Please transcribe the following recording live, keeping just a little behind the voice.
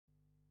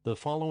The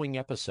following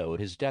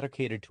episode is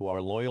dedicated to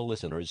our loyal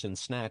listeners in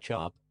Snatch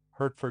Up,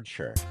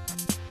 Hertfordshire.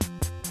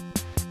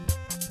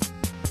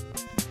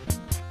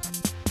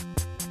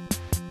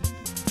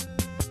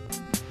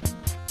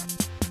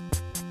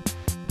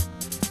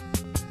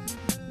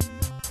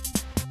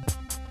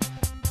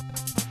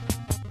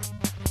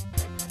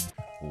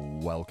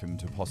 Welcome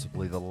to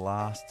possibly the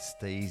last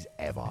Steez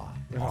ever.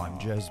 I'm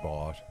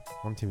Jezbot.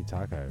 I'm Timmy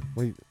Taco.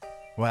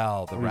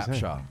 Well, the What are you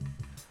saying? rapture.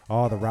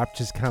 Oh, the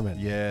rapture's coming.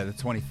 Yeah, the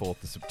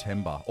 24th of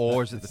September.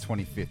 Or is it the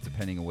 25th,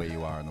 depending on where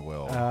you are in the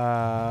world?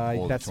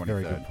 Or That's the a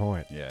very 23rd. good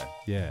point. Yeah.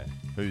 Yeah.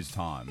 Whose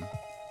time?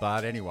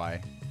 But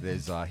anyway,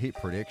 there's hit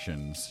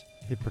predictions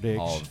He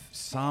predicts. of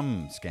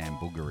some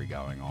scamboogery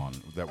going on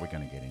that we're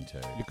going to get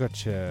into. You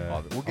got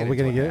your... We'll Are we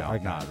going to get it? now.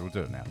 Okay. No, we'll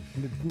do it now.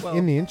 Well-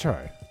 In the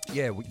intro,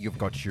 Yeah, you've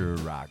got your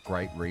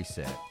Great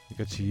Reset. you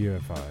got your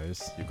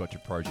UFOs. You've got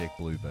your Project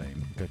Bluebeam.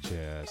 You got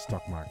your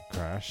stock market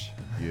crash.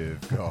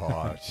 You've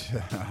got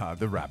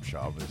the Rapture,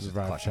 which is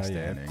The classic rapture,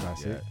 yeah. standing.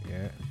 Classic,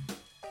 yeah.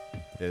 Yeah,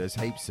 there's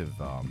heaps of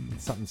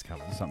Something's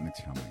coming. something's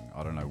coming.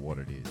 I don't know what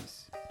it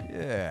is.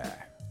 Yeah,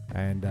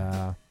 And,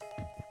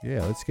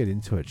 yeah, let's get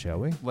into it, shall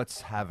we?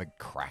 let's have a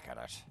crack at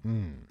it.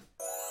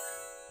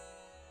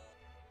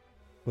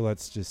 Well,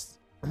 let's just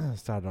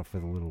start off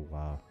with a little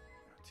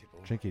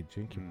drinky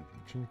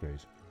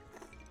booze.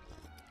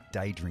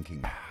 Day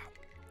drinking,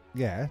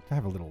 Yeah, to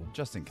have a little...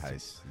 just in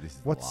case this is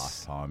What's- the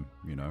last time.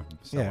 Yeah.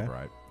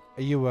 Celebrate.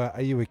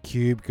 Are you a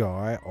cube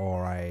guy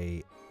or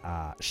a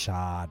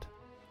shard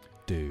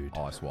dude?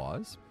 Ice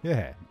wise.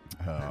 Yeah.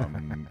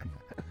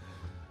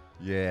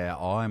 Yeah,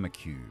 I'm a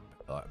cube,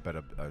 but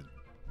a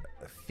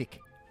thick,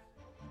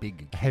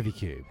 big, Heavy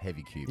cube.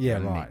 heavy cube. Yeah,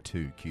 You only right. need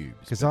 2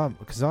 cubes.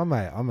 Because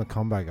I'm a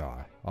combo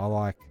guy. I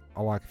like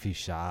a few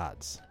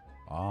shards.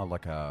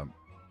 like a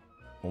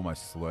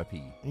almost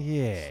slurpy.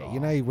 Yeah, style. you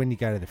know when you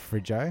go to the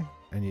fridgo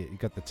and you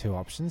got the two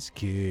options,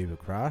 cube or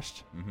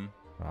crushed, Mm-hmm.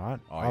 right?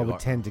 Oh, I you would like-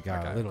 tend to go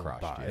okay, a little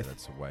crushed, both, yeah,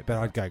 that's a way but better,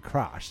 I'd go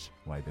crushed.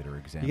 way better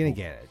example. You're gonna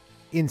get it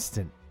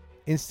instant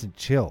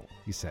chill,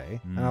 you see.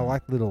 And I Mm.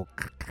 like little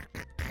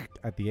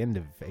at the end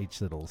of each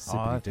little I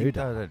sippity think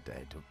doo. that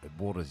it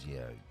waters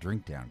your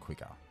drink down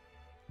quicker.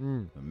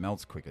 It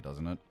melts quicker,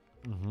 doesn't it?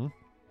 Mm-hmm.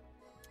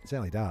 It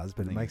certainly does,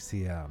 but it Think- makes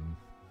the I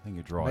think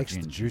it dry makes the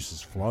ginger.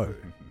 juices flow.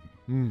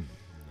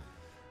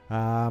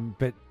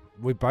 But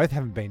we both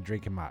haven't been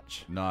drinking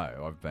much. No,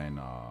 I've been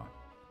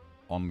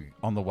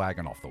on the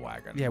wagon, off the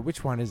wagon. Yeah,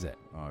 which one is it?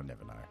 I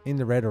never know. In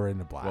the red or in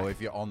the black? Well,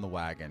 if you're on the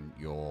wagon,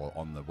 you're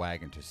on the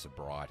wagon to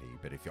sobriety.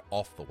 But if you're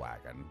off the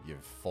wagon,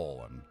 you've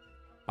fallen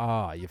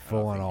you're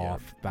falling think you're-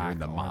 off you're back in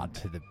the mud,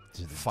 onto the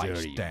face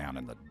dirty, down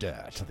in the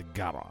dirt. to the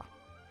gutter.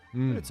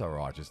 But it's all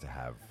right just to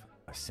have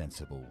a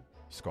sensible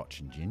Scotch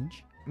and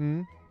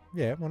ginger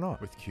Yeah, why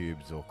not? with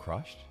cubes or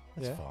crushed.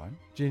 That's Yeah. fine.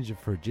 Ginger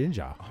for a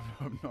ginger.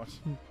 I'm not.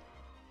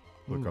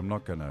 Look, I'm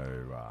not going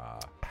to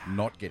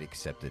not get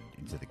accepted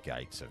into the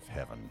gates of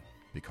heaven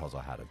because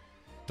I had a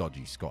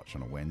dodgy Scotch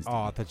on a Wednesday.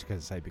 Oh, I thought you were going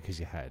to say because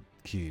you had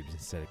cubes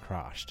instead of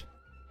crushed.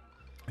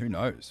 Who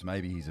knows?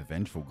 Maybe he's a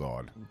vengeful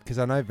god. Because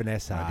I know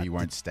Vanessa. Maybe he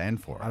won't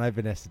stand for it. I know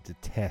Vanessa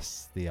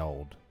detests the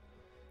old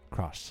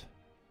crushed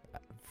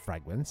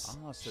fragments.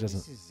 Ah, she so doesn't.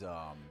 this is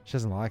She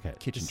doesn't like it.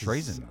 kitchen This is-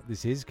 treason.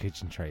 This is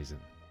kitchen treason.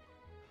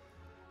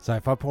 So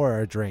if I pour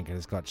her a drink and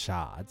it's got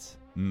shards,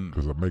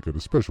 Because I make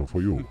it special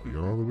for you, you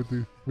know, with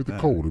the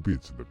cold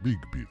bits and the big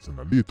bits and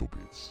the little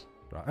bits.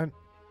 right?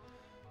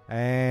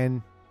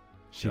 And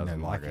she no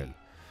Doesn't like lucky.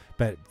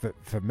 it. But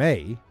for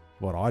me,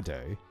 what I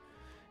do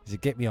is to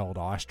get me old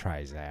ice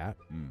trays out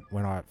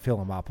when I fill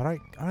them up. I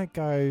don't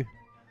go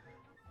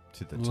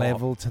to the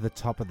level to the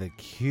top of the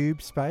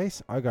cube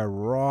space. I go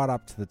right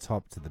up to the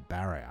top to the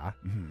barrier,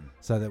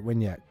 so that when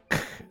you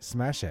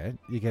smash it,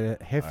 you get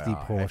a hefty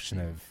portion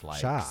hefty of flakes.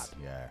 shard.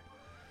 Yeah.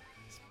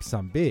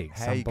 Some big, How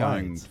some are you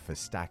going bones. for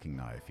stacking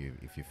though?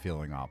 If you're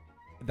filling up,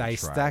 They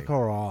tray? stack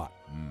all right.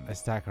 Mm. They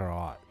stack all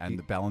right. And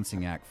the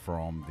balancing act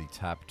from the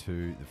tap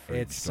to the fridge.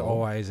 It's door.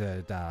 always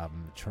a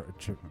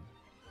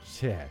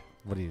yeah.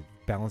 What are you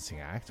balancing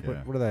act?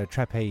 Yeah. What are they?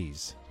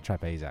 Trapeze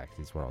act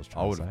is what I was I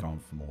trying would to have say. gone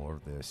for more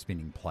of the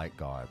spinning plate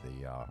guy,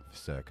 the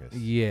circus.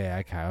 Yeah,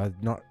 okay.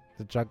 Not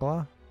the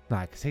juggler. No,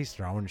 because he's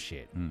throwing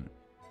shit. Mm.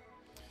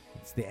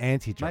 It's the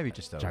anti-juggler. Maybe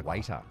just a juggler.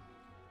 waiter.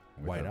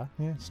 with Waiter,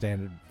 yeah,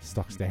 standard,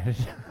 stock standard.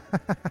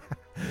 But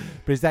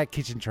is that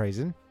kitchen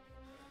treason?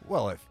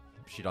 Well, if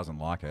she doesn't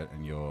like it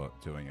and you're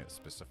doing it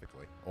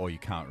specifically, or you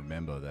can't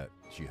remember that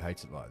she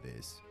hates it like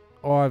this.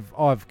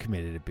 I've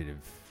committed a bit of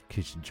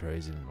kitchen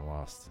treason in the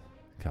last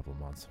couple of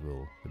months, I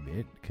will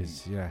admit,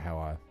 because you know how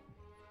I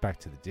back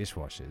to the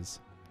dishwashers,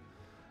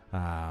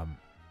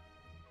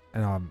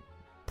 and I'm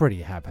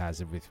pretty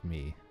haphazard with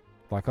me.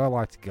 Like I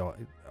like to go.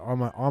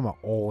 I'm a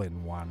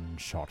all-in-one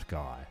shot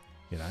guy.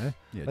 You know.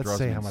 Yeah, Let's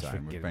see how Drosman's much saying we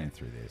can we've get been in.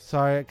 through this.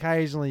 So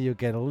occasionally you'll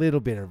get a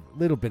little bit of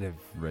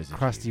Residue.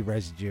 crusty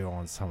residue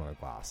on some of the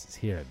glasses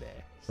here and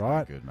there, It's not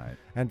right? good, mate.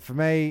 And for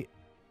me,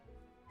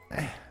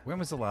 When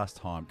was the last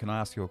time? Can I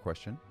ask you a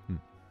question? Hmm.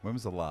 When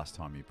was the last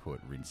time you put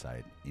rinse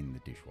aid in the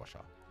dishwasher?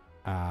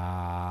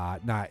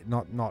 No,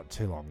 not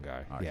too long ago.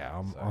 Okay,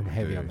 Yeah, so I'm you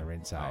heavy do- on the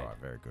rinse aid. All right,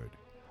 very good.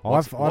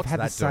 I've What's had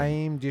the that doing?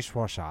 same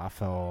dishwasher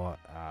for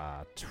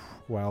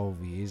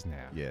 12 years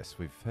now. Yes,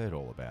 we've heard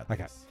all about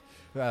Okay. this.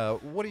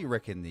 What do you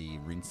reckon the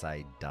rinse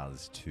aid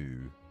does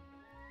to...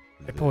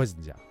 It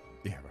poisons you.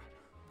 Yeah, right.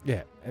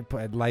 Yeah,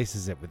 it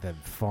laces it with a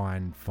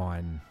fine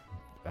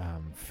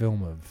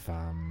film of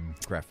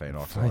Graphene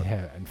oxide.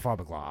 yeah, and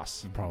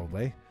fiberglass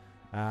probably.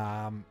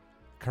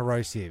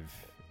 Corrosive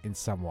in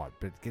somewhat,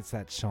 but it gets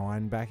that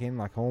shine back in,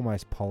 like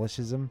almost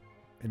polishes them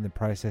in the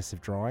process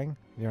of drying.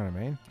 You know what I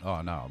mean?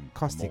 Oh, no, I'm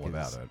Caustic all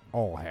about is it.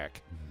 all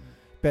heck.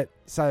 But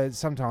so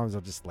sometimes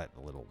I'll just let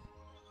the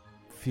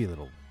few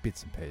little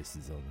bits and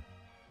pieces on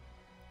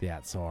the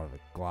outside of a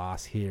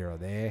glass here or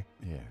there.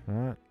 Yeah.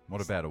 Right?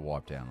 What about a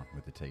wipe down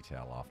with the tea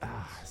towel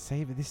afterwards?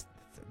 See, but this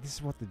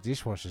is what the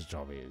dishwasher's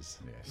job is.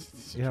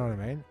 Yes. You know what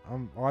I mean?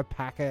 I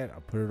pack it, I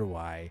put it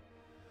away.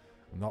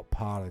 I'm not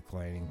part of the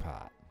cleaning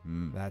part.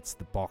 Mm. That's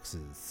the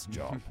box's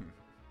job.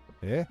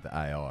 Yeah? The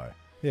AI.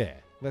 Yeah.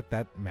 Let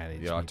that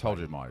manage. Yeah, I me, told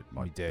buddy. you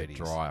my Me the dirties.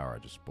 dryer I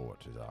just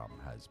bought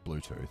has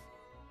Bluetooth.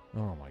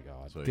 Oh my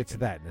God. So you Get to can-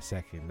 that in a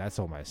second. That's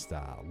almost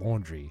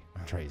laundry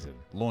treason.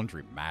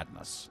 Laundry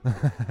madness.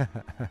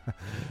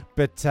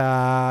 But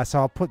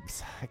so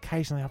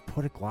occasionally I'll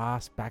put a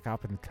glass back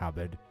up in the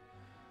cupboard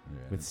Yeah,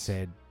 with it's-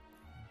 said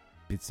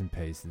bits and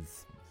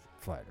pieces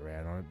floating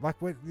around on it. Like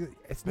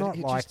it's But not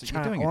it like just-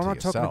 you're doing it I'm to not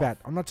talking yourself. about.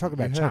 I'm not talking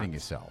You're about hurting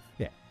chunks. yourself.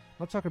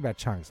 I'm not talking about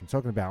chunks. I'm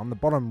talking about on the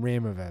bottom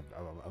rim of a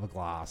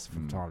glass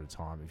from Mm. time to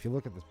time. If you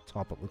look at the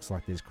top, it looks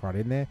like there's crud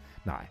in there.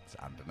 No, It's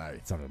underneath.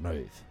 it's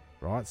underneath,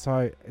 right?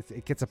 So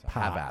it gets a So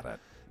have pass. at it.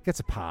 Gets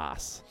a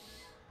pass.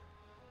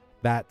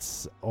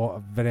 That's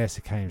Vanessa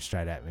came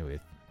straight at me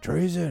with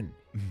treason,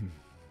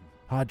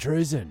 hard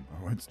treason.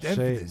 I won't stand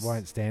She for this.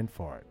 won't stand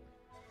for it.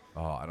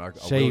 Oh, and I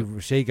She will-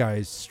 she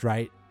goes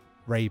straight,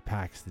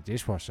 repacks the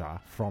dishwasher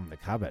from the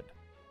cupboard.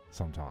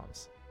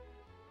 Sometimes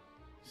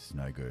It's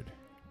no good. too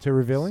It's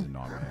revealing. a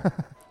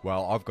nightmare.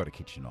 Well, I've got a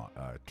kitchen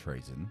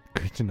treason.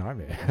 Kitchen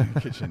nightmare.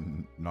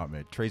 Kitchen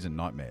nightmare. Treason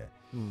nightmare.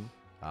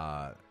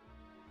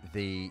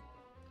 The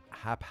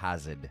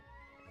haphazard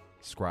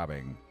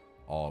scrubbing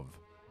of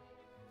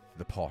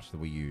the pot that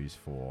we use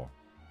for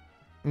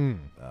Your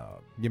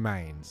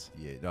mains.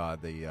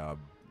 what do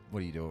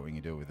you do when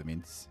you do it with the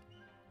mince?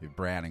 You're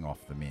browning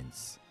off the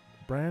mince.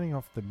 Browning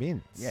off the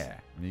mince. Yeah.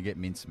 When you get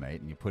mince meat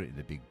and you put it in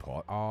a big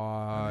pot,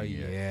 Oh, And then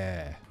you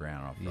yeah.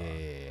 brown off Yeah,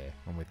 that.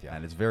 I'm with you.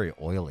 And it's very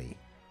oily.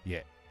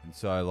 Yeah. And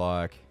so,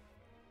 like,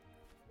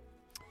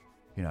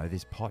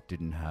 this pot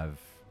didn't have...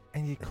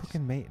 And you're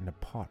cooking meat in a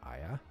pot, are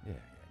you? Yeah,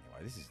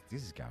 anyway,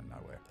 this is going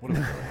nowhere. What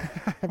am I doing?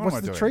 What What's am I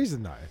the doing?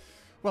 treason, though?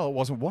 Well, it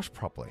wasn't washed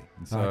properly.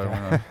 And so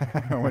Okay.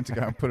 I went to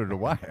go and put it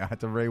away. I had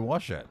to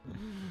rewash it.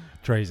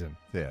 Treason.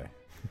 Yeah.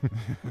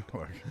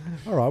 Look,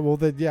 All right, well,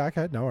 then, yeah,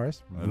 okay, no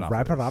worries. enough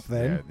Wrap of it up this.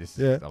 then. Yeah, this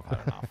is, I've had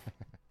enough.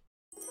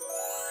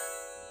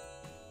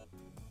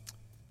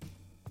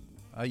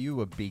 Are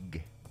you a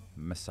big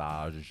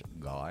massage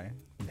guy?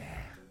 Nah.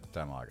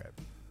 Don't like it.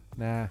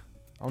 Nah,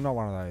 I'm not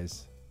one of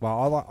those.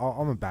 Well,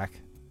 I'm a back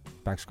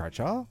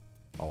scratcher.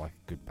 I like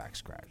a good back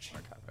scratch.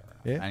 Okay, fair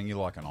enough. Yeah. And you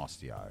like an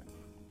osteo.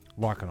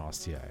 Like an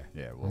osteo.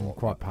 Yeah, I'm well,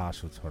 quite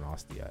partial to an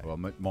osteo. well,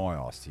 my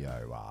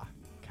osteo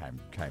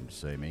came to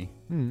see me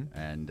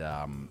and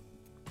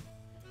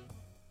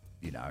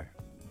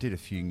did a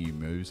few new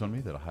moves on me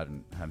that I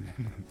hadn't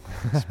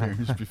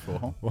experienced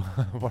before.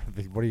 What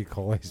do you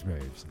call these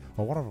moves?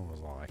 Well, one of them was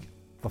like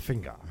the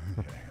finger.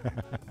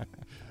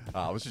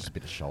 It was just a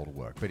bit of shoulder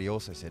work, but he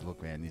also said,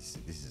 "Look, man, this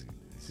is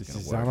This going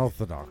is to work.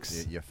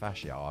 unorthodox. Your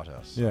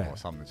fasciitis Yeah. or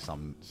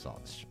some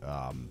such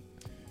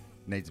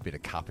needs a bit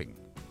of cupping."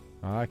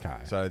 Okay.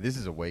 So this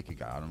is a week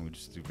ago, and I'm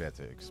just about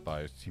to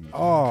expose him.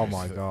 Oh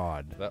my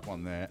god, That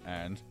one there,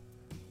 and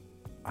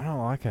I don't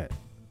like it.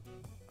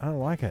 I don't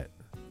like it.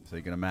 so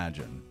you can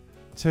imagine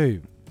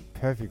Two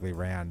perfectly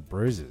round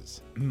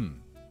bruises.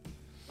 on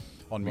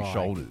my Like-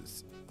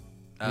 shoulders.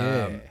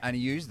 Yeah. And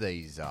he used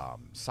these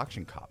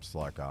suction cups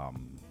like a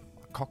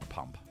cock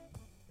pump.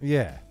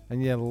 Yeah,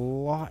 and you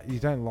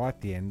don't light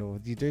the end, or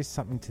you do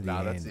something to the No,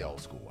 end. that's the old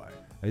school way.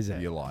 Is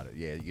it? You light it.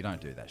 Yeah, you don't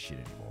do that shit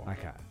anymore.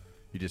 Okay.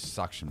 You just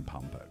suction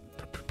pump it.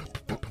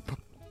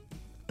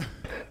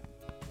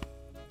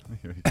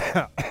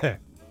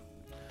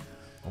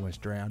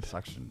 Almost drowned.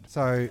 Suction.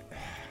 So,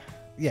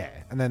 yeah,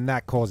 and then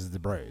that causes the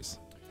bruise.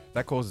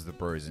 That causes the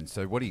bruise, and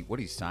so what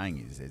he's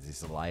saying is there's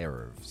this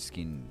layer of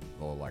skin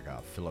or like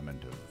a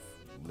filament of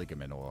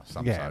ligament or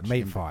some Yeah, such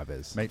meat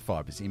fibers. meat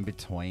fibers in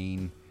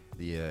between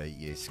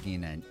your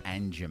skin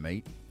and your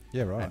meat.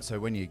 Yeah, right. And so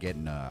when you're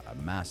getting a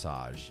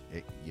massage,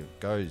 it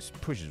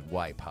pushes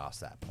way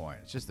past that point.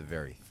 It's just a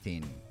very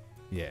thin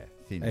yeah,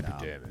 thin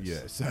epidermis.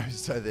 yeah.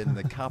 So then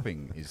the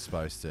cupping is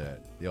supposed to.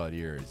 The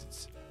idea is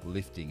it's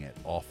lifting it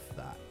off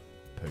that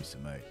piece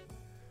of meat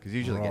because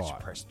usually it gets Right.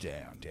 pressed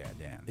down.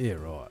 Yeah,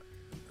 right.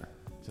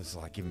 So it's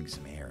like giving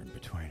some air in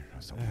between it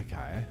or something.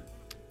 Okay.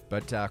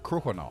 But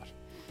crook or not,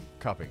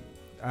 cupping.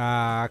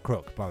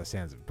 Crook, by the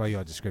sounds of by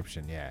your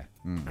description, yeah.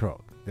 Mm.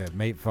 Crook. The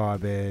meat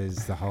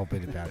fibers, the whole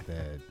bit about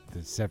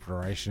the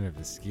separation of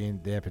the skin,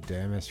 the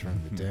epidermis from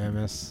the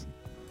dermis.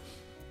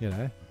 You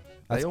know?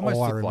 That's almost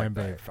all I look like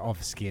remember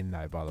of skin,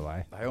 though, by the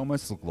way. They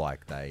almost look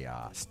like they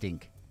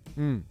stink.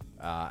 Mm.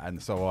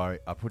 And so I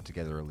put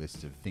together a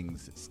list of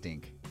things that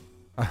stink.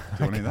 Do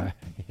you want any of that?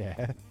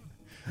 Yeah.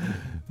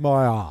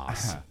 My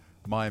ass.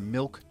 My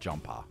milk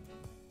jumper.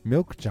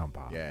 Milk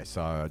jumper. Yeah,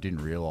 so I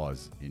didn't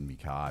realise in my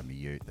car, my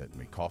ute, that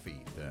my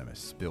coffee thermos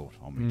spilt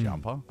on my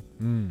jumper.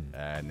 Mm.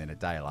 And then a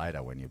day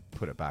later, when you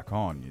put it back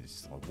on, you're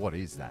just like, what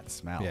is that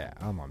smell? Yeah,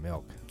 oh, my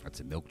milk. It's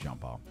a milk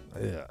jumper.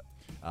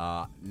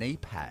 Yeah. Knee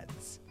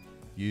pads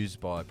used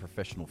by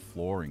professional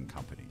flooring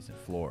companies and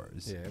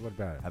floorers Yeah, what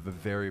about it? have a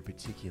very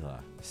particular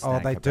Oh,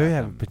 stank they do about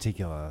have them. a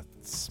particular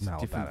smell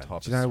different about it.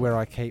 type Do you of know where smell.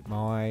 I keep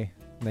my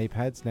knee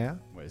pads now?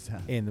 Where's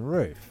that? In the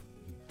roof.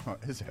 Oh,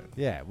 is it?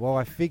 Yeah, well,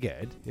 I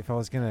figured if I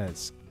was going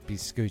to be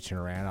scooching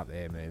around up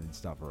there, moving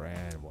stuff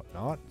around and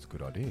whatnot, It's a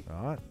good idea.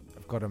 right,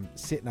 I've got them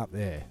sitting up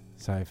there.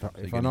 So if you're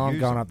I gonna know I'm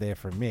use going them. up there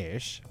for a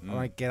mish, I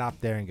don't get up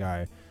there and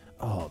go,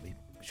 oh, me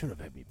should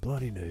have had me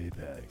bloody knee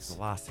pads. The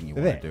last thing you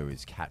They're want to there. do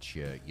is catch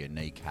your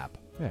kneecap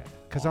Yeah,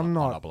 because on I'm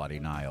on a not, bloody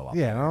nail up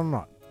yeah, there. and I'm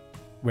not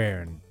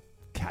wearing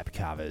cap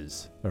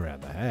covers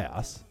around the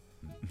house.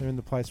 They're in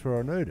the place where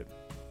I need them.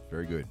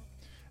 Very good.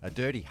 A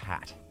dirty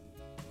hat.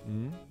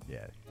 Mm.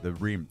 Yeah, the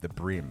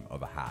brim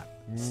of a hat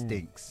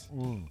stinks.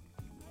 Mm.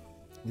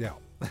 Yeah.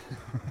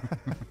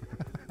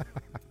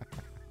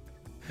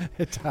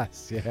 It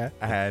does, yeah.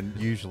 And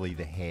usually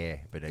the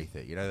hair beneath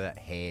it. You know that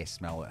hair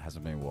smell that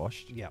hasn't been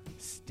washed? Yep.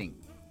 Stink.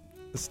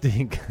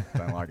 Stink.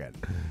 Don't like it.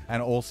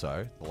 And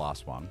also, the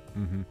last one,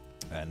 Mm-hmm.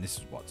 and this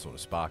is what sort of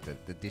sparked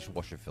it, the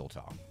dishwasher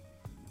filter.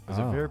 There's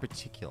Oh. a very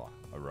particular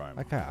aroma.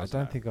 Okay, I doesn't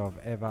don't it? think I've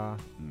ever.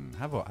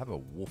 Have a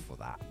woof of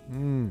that.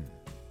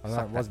 I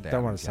Suck don't, that down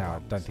don't want with to say your I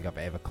lungs. don't think I've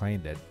ever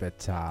cleaned it, but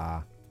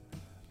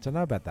don't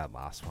know about that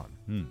last one.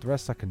 Mm. The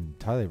rest I can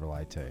totally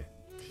relate to.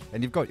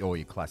 And you've got all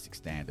your classic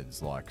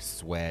standards like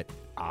sweat,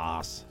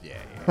 Ass. yeah,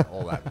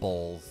 all that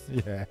balls,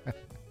 Yeah.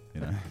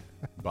 you know.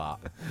 But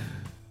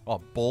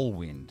ball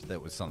wind,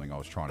 that was something I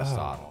was trying to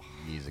start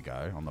years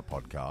ago on the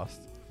podcast.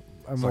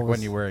 It's like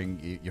when you're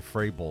wearing you're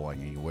free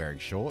balling and you're wearing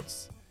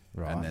shorts,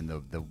 Right. and then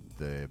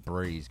the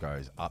breeze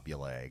goes up your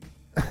leg,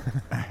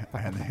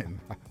 and then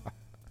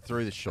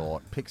through the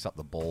short picks up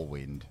the ball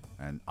wind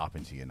and up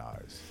into your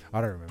nose. I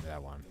don't remember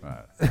that one,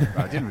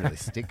 It didn't really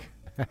stick.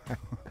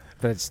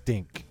 but it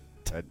stink.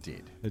 It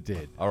did. It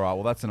did. All right,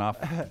 well that's enough.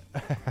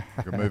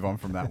 We can move on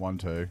from that one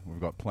too. We've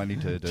got plenty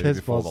to do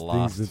before the Jezbot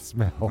last. things that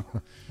smell.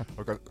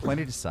 We've got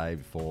plenty to say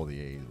before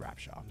the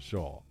rapture.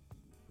 Sure.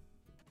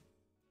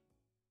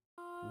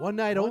 One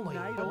night only.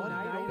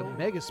 The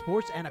Mega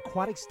Sports and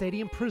Aquatic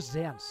Stadium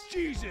presents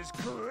Jesus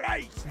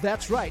Christ!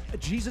 That's right,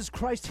 Jesus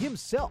Christ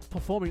himself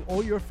performing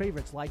all your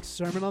favorites like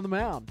Sermon on the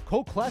Mount,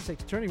 Coke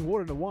Classics turning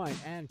water into wine,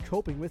 and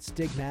coping with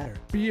stigmata.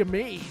 Be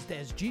amazed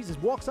as Jesus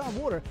walks on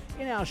water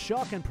in our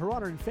shark and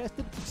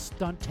piranha-infested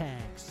stunt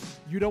tanks.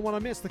 You don't want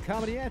to miss the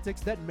comedy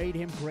antics that made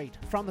him great,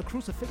 from the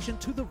crucifixion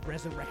to the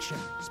resurrection.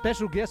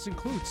 Special guests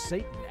include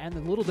Satan and the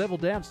Little Devil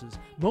Dancers,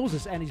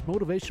 Moses and his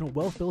motivational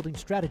wealth-building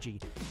strategy,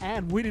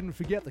 and we didn't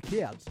forget the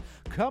kids,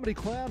 comedy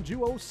clown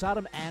duo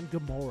Sodom and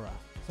Gomorrah.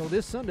 So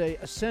this Sunday,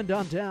 ascend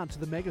on down to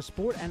the Mega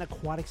Sport and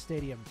Aquatic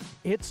Stadium.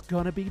 It's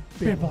gonna be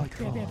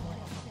biblical.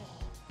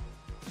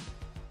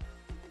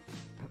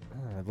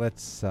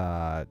 Let's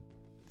go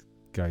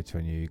to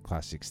a new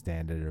classic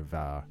standard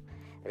of.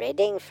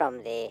 Reading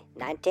from the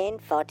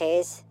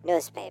 1940s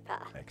newspaper.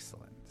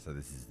 Excellent. So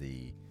this is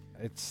the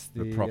It's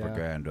the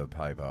propaganda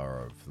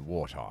paper of the the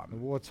wartime.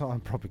 wartime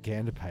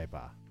propaganda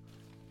paper,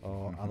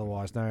 or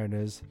otherwise known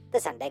as. The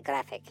Sunday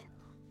Graphic.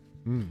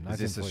 Is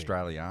this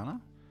Australiana?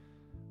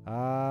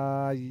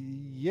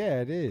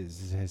 Yeah, it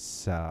is.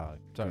 It's Don't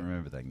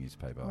remember that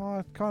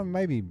newspaper. kind of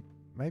maybe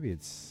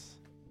it's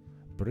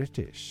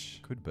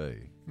British. Could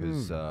be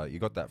because you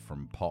got that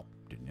from Pop,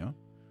 didn't you?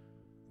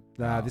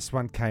 This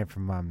one came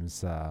from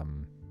Mum's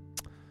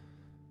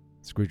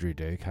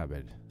squidgeridoo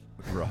cupboard.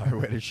 Right.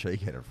 Where did she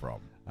get it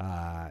from?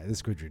 The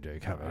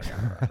squidgeridoo cupboard.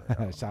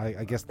 right. So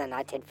I guess The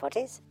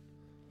 1940s.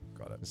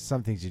 Got it.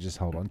 some things you just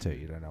hold on to.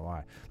 You don't know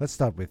why. Let's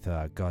start with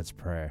God's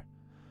prayer,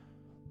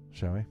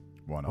 shall we?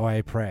 Why not? Or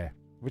a prayer,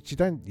 which you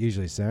don't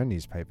usually see on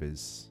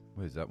newspapers.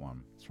 Where's that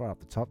one? It's right up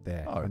the top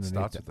there. Oh, it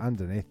starts with it.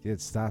 underneath. Yeah,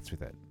 it starts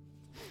with it.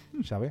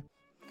 Shall we?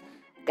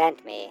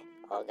 Grant me,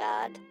 O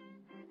God,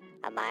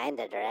 a mind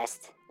at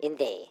rest in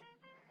thee.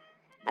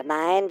 A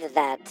mind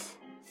that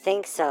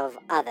thinks of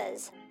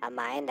others. A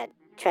mind that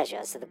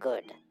treasures the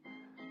good,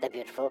 the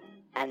beautiful,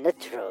 and the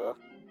true.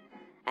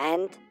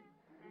 And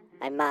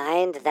a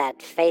mind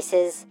that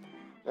faces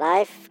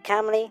life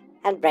calmly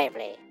and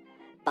bravely.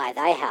 By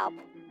thy help,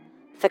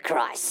 for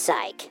Christ's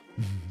sake.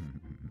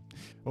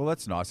 Well,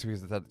 that's nice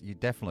because you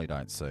definitely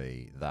don't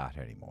see that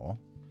anymore.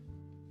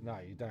 No,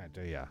 you don't,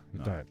 do you? You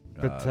No. don't.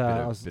 A But bit I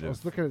of- was bit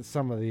of- looking at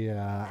some of the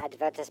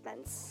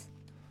Advertisements.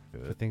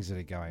 things that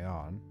are going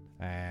on,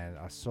 and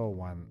I saw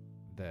one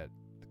that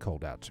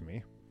called out to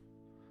me.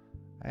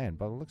 And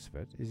by the looks of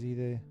it, is he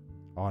the...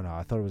 Oh, no,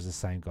 I thought it was the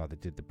same guy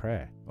that did the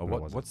prayer. Oh, but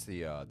it wasn't. what's the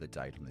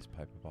date on this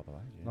paper, by the way?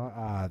 Yeah.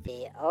 No,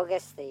 The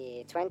August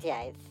the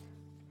 28th,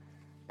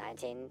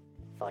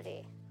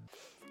 1940.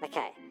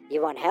 Okay,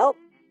 you want help?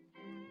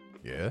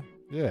 Yeah.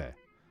 yeah.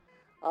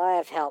 I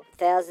have helped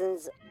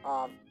thousands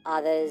of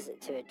others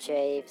to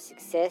achieve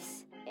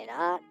success in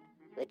art,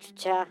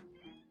 literature,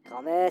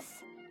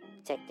 commerce,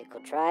 technical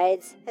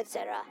trades,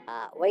 etc.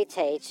 We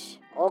teach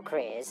all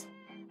careers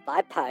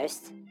by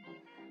post.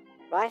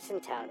 Write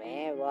and tell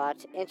me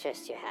what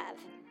interests you have,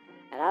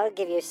 and I'll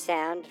give you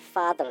sound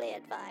fatherly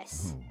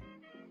advice.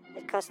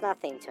 It costs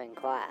nothing to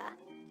inquire.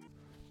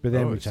 But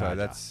then Oh, we so charge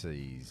that's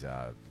his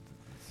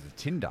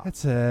Tinder.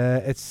 it's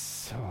the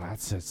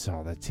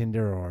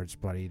Tinder, or it's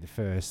bloody the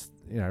first,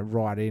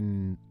 write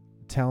in,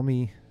 tell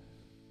me,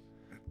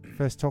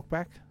 first talk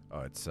back. Oh,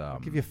 it's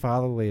Give you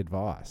fatherly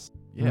advice.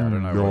 yeah, I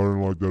don't know. No, I what-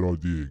 don't like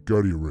that idea.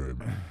 Go to your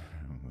room.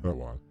 That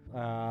one.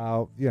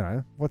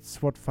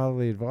 What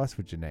fatherly advice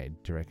would you need,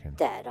 do you reckon?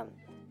 Dad, I'm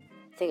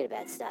thinking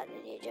about starting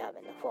a new job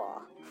in the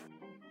war.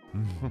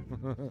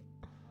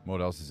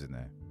 What else is in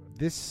there?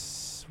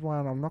 This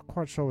one, I'm not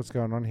quite sure what's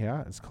going on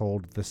here. It's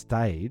called The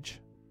Stage.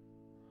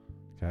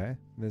 Okay.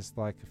 There's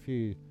like a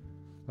few...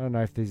 I don't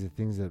know if these are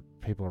things that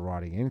people are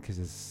writing in, because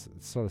it's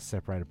sort of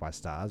separated by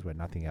stars where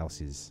nothing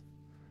else is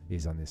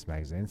on this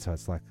magazine. So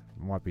it's like,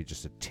 might be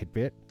just a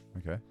tidbit.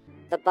 Okay.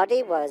 The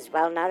body was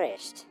well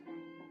nourished.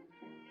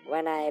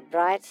 When a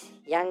bright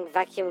young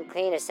vacuum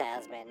cleaner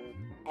salesman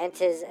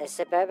enters a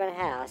suburban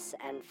house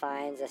and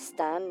finds a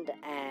stunned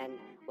and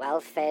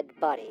well-fed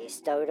body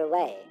stowed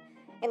away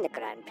in the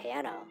grand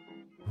piano,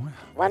 Wow,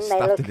 One they may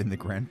stuffed look- it in the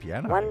grand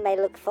piano. one may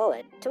look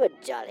forward to a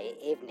jolly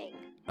evening.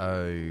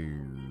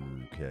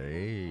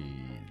 Okay.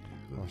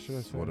 What should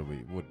I say?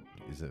 What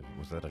is it?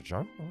 Was that a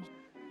joke?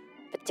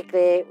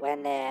 Particularly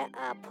when there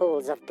are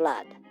pools of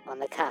blood on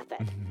the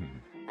carpet,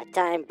 a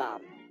time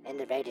bomb in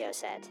the radio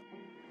set,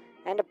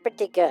 and a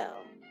pretty girl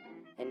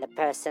in the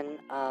person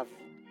of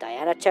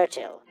Diana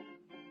Churchill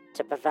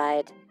to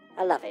provide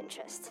a love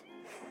interest.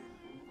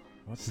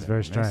 What's This is that very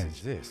message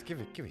strange. This? Give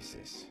us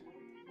this.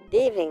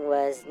 The evening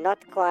was not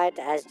quite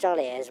as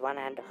jolly as one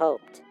had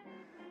hoped,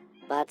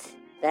 but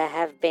there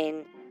have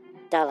been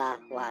duller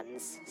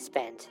ones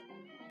spent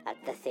at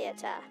the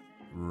theatre.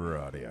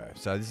 Radio.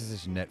 So this is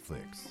just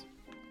Netflix.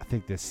 I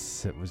think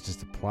it was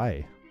just a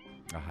play.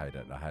 I hate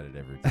it. I hate it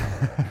every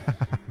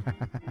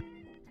time.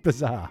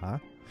 Bizarre, huh?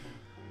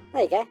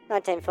 There you go,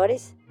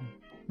 1940s.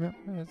 Yeah.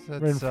 It's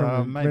Read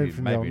from the- read maybe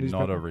from the old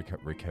not a newspaper.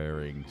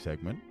 recurring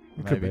segment.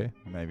 It could maybe.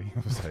 Maybe.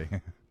 We'll see.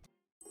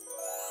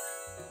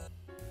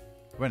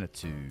 Went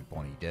to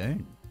Bonny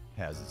Doon.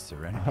 How's it,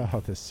 Serenity? Oh,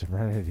 the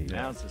Serenity.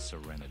 How's the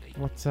serenity?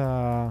 What's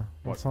on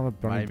a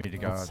Bonny? made me to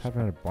go What's out-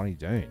 happening at Bonny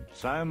Doon?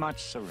 So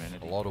much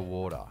serenity. A lot of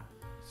water.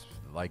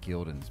 Lake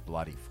Eildon's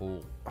bloody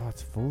full. Oh,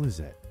 it's full, is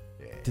it?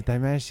 Yeah. Did they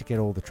manage to get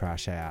all the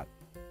trash out,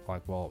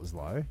 like while it was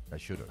low? They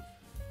should have.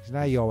 'Cause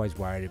now you're always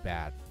worried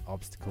about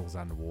obstacles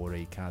underwater.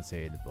 You can't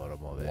see the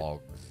bottom of it.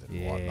 Logs and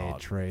Yeah, whatnot.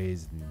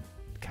 trees and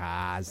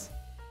cars.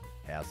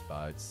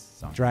 Houseboats.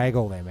 Something. Drag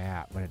all them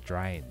out when it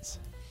drains.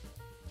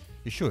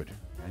 You should.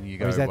 And you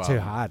go. Or is that too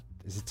hard?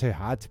 Is it too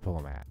hard to pull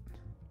them out?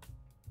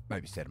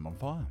 Maybe set them on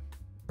fire.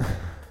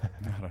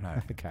 I don't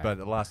know. Okay. But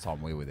the last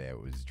time we were there,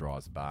 it was dry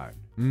as a bone.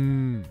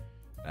 Mm.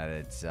 And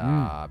it's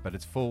but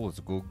it's full. It's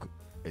good.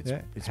 It's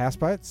Yeah. it's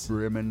Houseboats?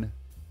 brimming.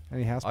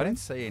 Any houseboats? I didn't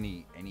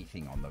see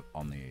anything on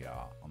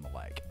the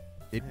lake.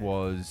 It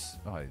was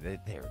there it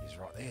is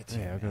right there too.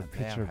 Yeah, I've got a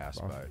picture our of-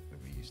 houseboat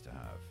that we used to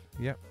have.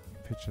 Yep.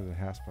 Picture of the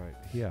houseboat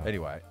here.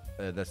 Anyway,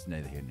 that's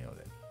neither here nor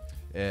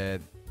there.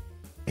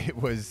 It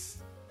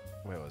was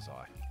where was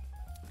I?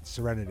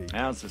 Serenity.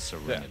 How's the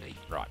serenity?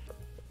 Right.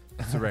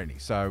 Serenity.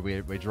 So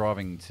we're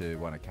driving to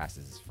one of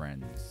Cass's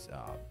friends'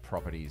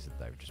 properties that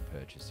they've just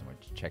purchased, and we're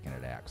checking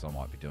it out because I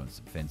might be doing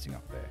some fencing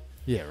up there.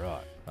 Yeah,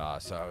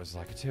 right. So it was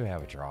like a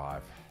 2-hour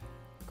drive.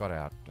 Got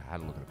out,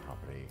 had a look at the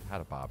property, had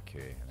a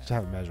barbecue. And Just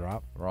have a measure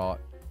up. right.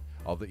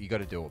 You got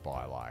to do it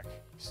by like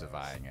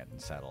surveying it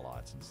and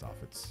satellites and stuff.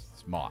 It's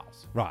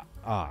miles. Right.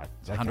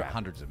 It's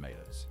hundreds of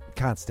meters.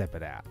 Can't step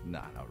it out.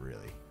 No, not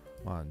really.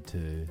 1,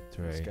 2,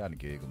 3. Just go to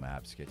Google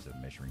Maps, get the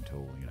measuring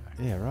tool,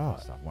 Yeah, right.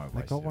 Stuff. Won't They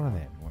waste got it. one of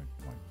them. Won't.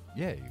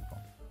 Yeah, you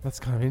got. That's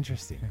kind of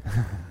interesting.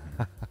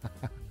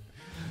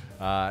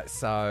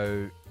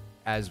 So,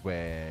 as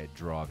we're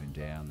driving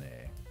down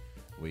there,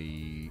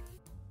 we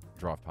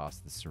drive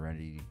past the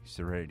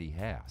Serenity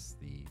House,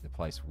 the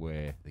place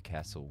where the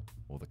castle,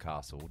 or the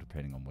castle,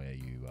 depending on where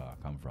you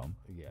come from,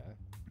 yeah.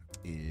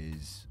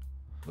 is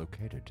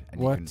located.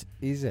 And What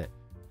is it?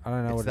 I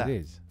don't know It's what that. it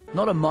is.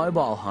 Not a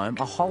mobile home,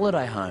 a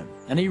holiday home.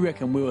 And he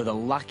reckoned we were the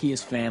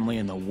luckiest family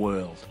in the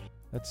world.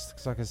 That's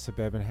looks like a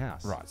suburban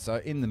house. Right, so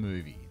in the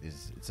movie,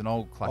 it's an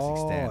old classic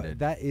standard,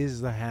 That is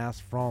the house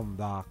from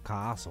the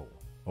castle.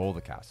 or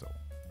the castle.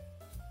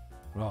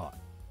 Right.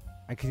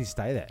 And can you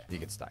stay there? You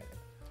can stay there.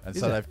 And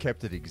Is so it? they've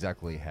kept it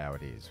exactly how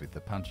it is, with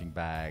the punching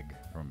bag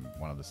from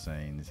one of the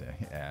scenes,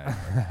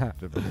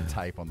 the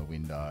tape on the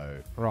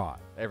window, Right.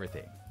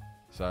 everything.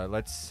 So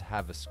let's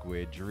have a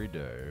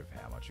squidgeridoo of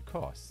how much it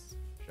costs,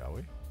 shall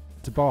we?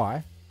 To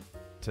buy?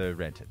 To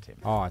rent it, Tim.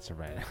 Oh, it's a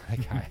rent.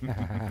 Okay.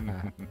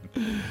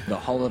 The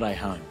holiday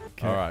home.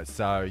 All right,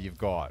 so you've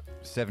got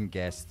 7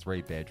 guests,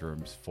 3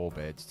 bedrooms, 4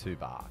 beds, 2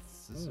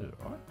 baths. This is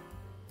all right.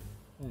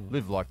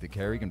 Live like the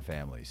Kerrigan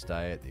family.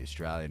 Stay at the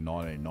Australian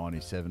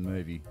 1997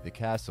 movie, The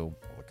Castle,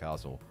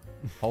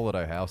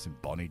 Holiday House in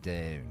Bonny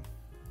Doon,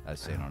 as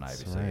seen on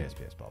ABC, sweet.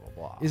 SBS, blah, blah,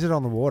 blah. Is it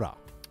on the water?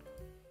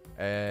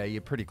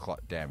 You're pretty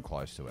damn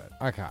close to it.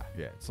 Okay.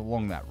 Yeah, it's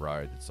along that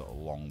road. It's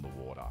along the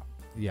water.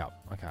 Yep.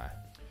 Okay.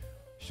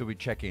 Should we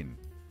check in?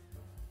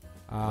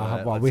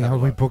 Well, let's we're have a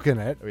look. booking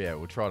it. Oh, yeah,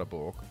 we'll try to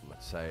book,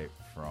 let's say,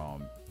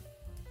 from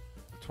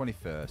the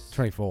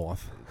 21st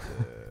 24th.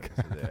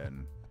 to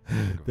then...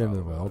 The end of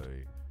the world.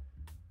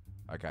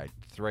 Okay,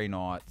 3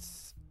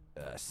 nights,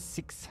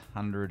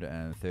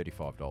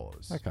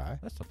 $635. Okay.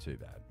 That's not too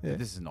bad. Yeah.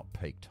 This is not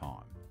peak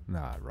time.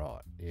 No,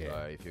 right. Yeah. So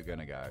if you're going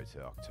to go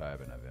to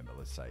October, November,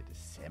 let's say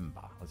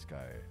December, let's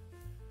go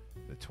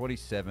the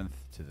 27th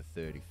to the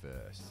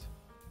 31st.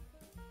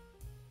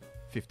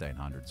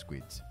 1,500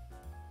 squids.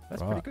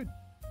 That's Right. pretty good.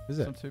 Is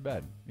It's it? not too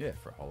bad. Yeah,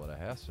 for a holiday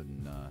house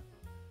and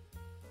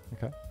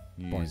Okay.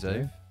 New Bonny Year's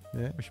Doon. Eve.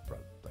 Yeah. We should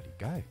bloody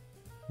go.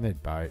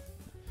 Need boat.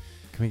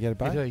 Can we get a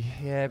boat?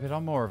 Yeah, but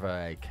I'm more of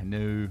a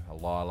canoe, a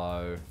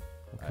lilo.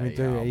 Can we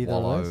do either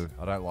of wallow. those?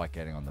 I don't like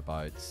getting on the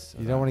boats.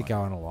 You don't want to go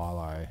on a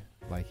lilo,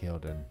 Lake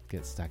Hildon,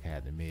 get stuck out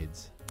in the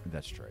mids.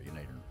 That's true. You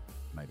need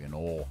maybe an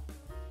oar.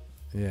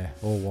 Yeah.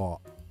 Or what?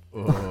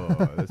 Oh,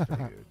 that's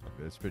pretty good.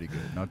 That's pretty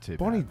good. Not too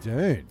Bonny bad.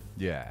 Doon.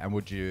 Yeah, and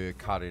would you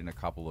cut in a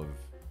couple of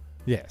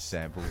Yes.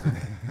 samples?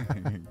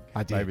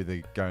 I did. Maybe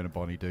the Going to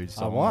Bonny Doon I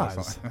song. or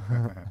was.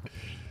 something.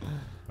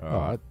 All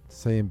right.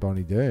 See you in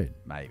Bonny Doon.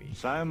 Maybe.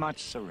 So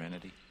much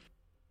serenity.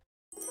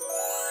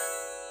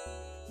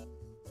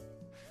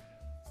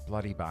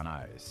 Bloody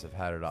bunnos. I've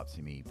had it up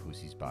to me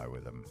pussy's bow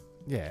with them.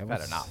 Yeah. I've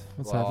had enough.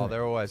 What's Well, happening?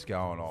 they're always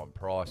going on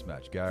price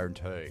match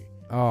guarantee.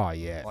 Oh,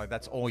 yeah. Like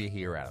that's all you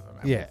hear out of them.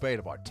 And Yeah. we'll beat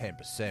it by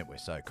 10%. We're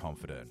so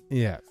confident.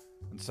 Yeah.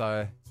 And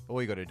so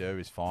all you got to do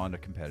is find a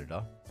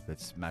competitor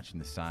that's matching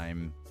the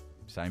same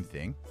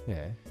thing.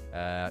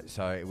 Yeah.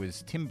 So it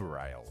was timber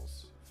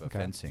rails for Okay.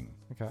 fencing.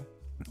 Okay.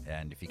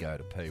 And if you go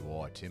to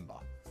PY Timber,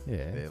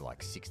 Yeah. they're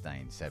like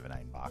 16,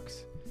 17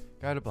 bucks.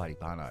 Go to bloody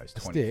Bunnos. A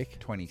stick?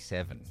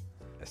 27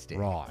 a stick.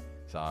 Right.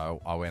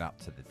 So I went up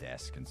to the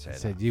desk and said,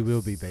 Said you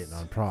will be beaten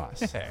on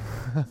price. yeah,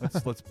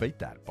 let's beat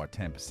that by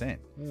 10%.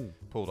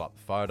 Pulled up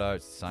the photo.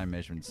 It's the same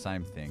measurement,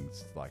 same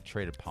things, like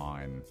treated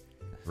pine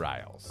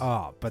rails.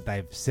 Oh, but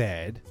they've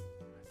said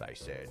They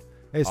said.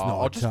 it's "Oh,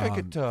 not. I'll just go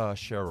get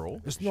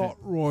Cheryl. It's not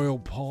Royal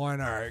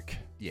Pine Oak.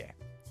 Yeah.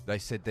 They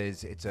said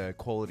it's a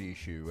quality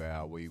issue.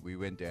 We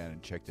went down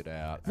and checked it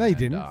out. No, you and,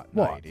 didn't. no,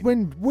 What? you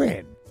didn't.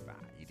 When? Nah,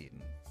 you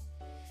didn't.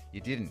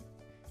 You didn't.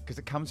 Because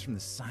it comes from the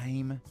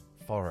same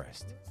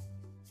forest.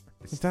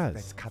 It does.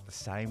 It's cut the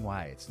same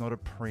way. It's not a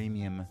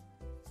premium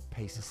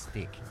piece of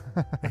stick.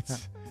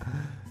 it's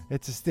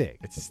It's a stick.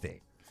 it's a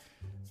stick.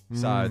 So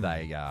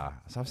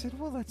so I said,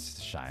 well, that's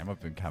a shame. I've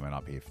been coming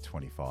up here for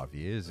 25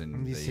 years,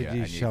 and You the, said and you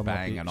you're shall not be,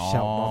 banging shall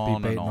not be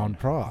on beaten and on on.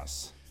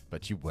 price.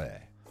 But you were.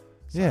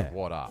 So Yeah.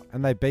 what up?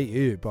 And they beat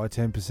you by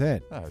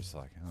 10%. I was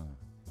like,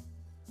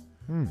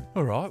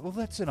 all right, well,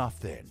 that's enough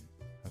then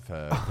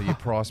for your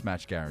price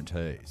match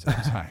guarantees.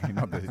 I'm saying,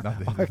 not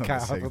the Okay,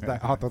 segment.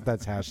 I thought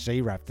that's how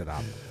she wrapped it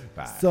up.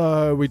 But,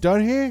 So we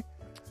done here?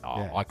 oh,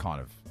 yeah.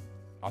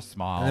 I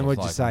smiled. And then I was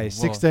what'd you like,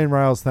 say? well, 16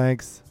 rails,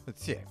 thanks.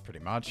 yeah, pretty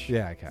much.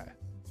 Yeah, okay.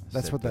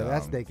 That's said, what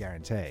that's their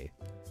guarantee.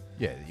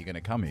 Yeah, you're going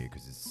to come here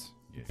because it's.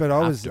 You But I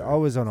have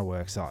was to. on a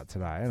work site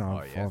today, and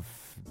Oh, yeah.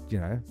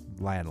 I've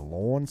laying a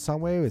lawn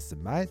somewhere with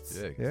some mates.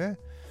 Yeah.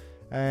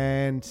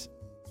 And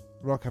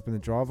rock up in the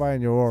driveway,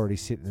 and you're already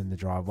sitting in the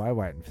driveway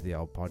waiting for the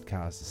old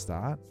podcast to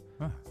start.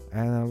 Huh.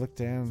 And I look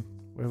down,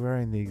 we're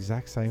wearing the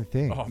exact same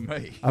thing. Oh,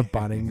 me. A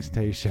Bunnings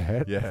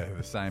t-shirt. Yeah,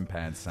 the same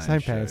pants, same Same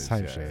shoes. pants,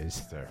 same yeah.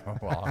 shoes. So,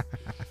 well,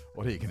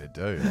 what are you going to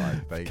do?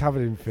 Like they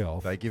Covered in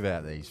filth. they give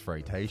out these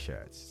free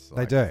T-shirts.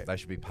 They Like, do. They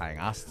should be paying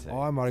us to.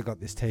 I might have got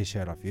this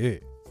t-shirt off you.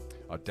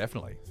 Oh,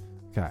 definitely.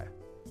 Okay.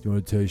 Do you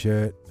want a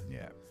t-shirt?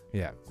 Yeah,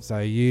 Yeah. So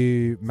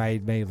you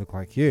made me look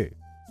like you.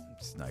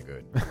 it's no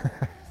good.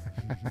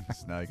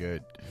 It's no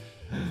good.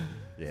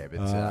 Yeah,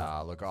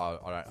 but look,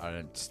 I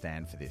don't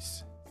stand for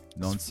this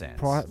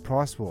nonsense.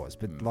 Price wars,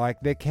 but like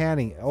they're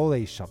counting. All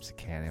these shops are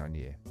counting on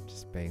you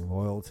just being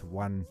loyal to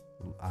one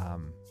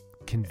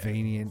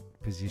convenient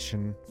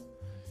position.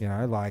 You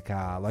know, like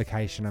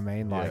location. I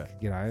mean, like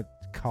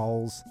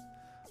Coles.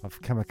 I've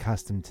become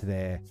accustomed to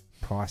their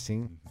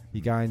pricing.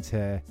 You go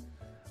into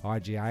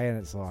IGA and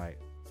it's like,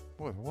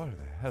 How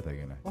are they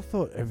going to? I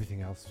thought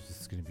everything else was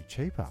just going to be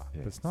cheaper,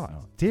 Yeah, but it's not. it's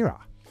not. Dearer.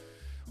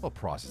 Well,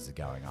 prices are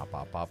going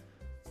up.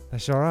 They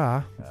sure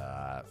are.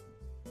 Uh,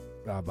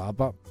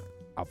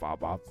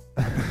 Up.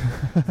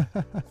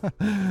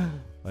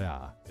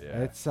 Yeah.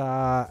 Yeah. It's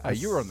hey,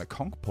 you were on the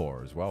conch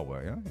pour as well,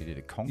 were you? You did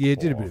a conch Yeah,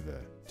 pour. did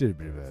a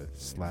bit of a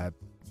slab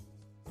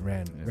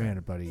round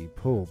a bloody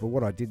pool. But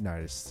what I did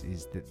notice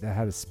is that they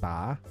had a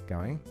spa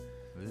going,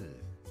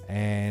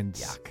 And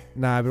Yuck.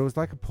 no, but it was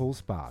like a pool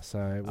spa, so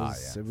it Oh,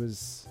 was yeah. it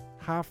was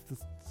half the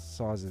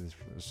size of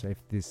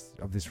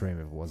this room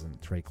if it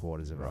wasn't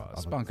 3/4 of, Right, of,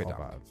 a, spunk a of,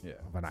 dunk. a, Yeah.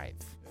 of an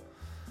eighth.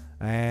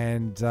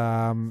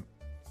 And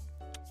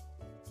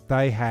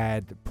they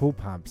had pool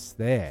pumps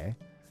there,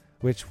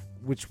 which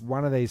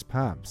one of these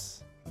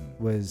pumps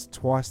was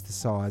twice the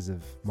size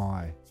of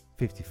my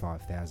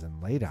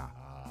 55,000 litre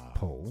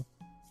pool,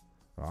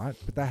 right?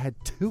 But they had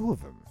two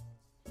of them.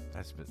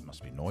 That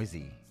must be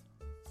noisy.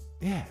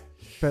 Yeah,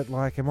 but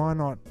like, am I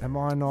not?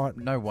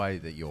 No way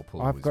that your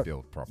pool I've was got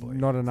built properly.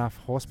 Not enough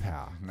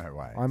horsepower. No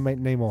way. I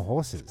need more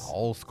horses.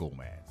 Old school,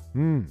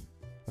 man.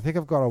 I think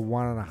I've got a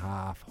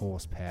 1.5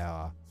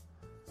 horsepower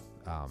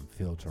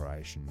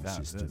filtration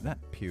system. That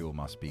pool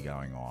must be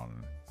going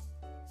on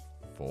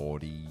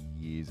 40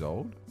 years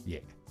old. Yeah.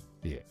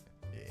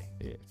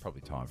 It's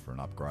probably time for an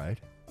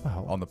upgrade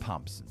Well, on the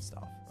pumps and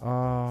stuff.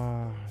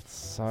 oh, it's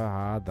so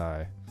hard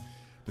though.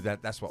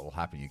 But that's what will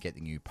happen. You get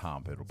the new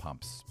pump, it'll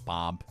pump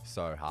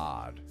so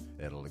hard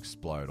it'll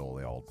explode all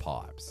the old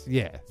pipes,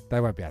 Yeah, they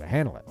won't be able to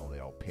handle it. all the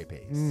old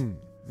pippies.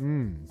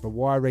 But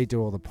why redo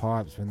all the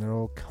pipes when they're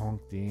all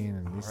conked in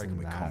and I this reckon and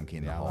we that? conk in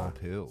and the whole other?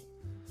 pool.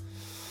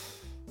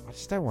 I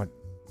just don't want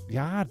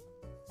yard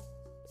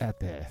out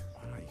there.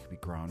 Wow, you could be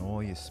growing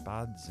all your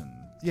spuds and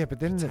Yeah, but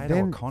then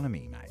potato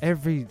economy, mate.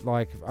 every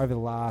over the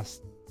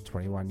last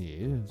 21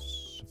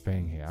 years of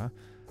being here,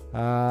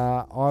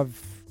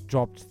 I've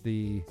dropped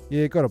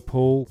got a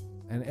pool,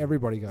 and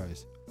everybody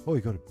goes, oh,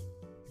 you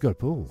got a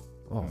pool.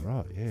 Oh,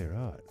 right, yeah,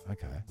 right,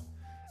 okay.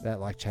 That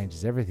like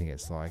changes everything.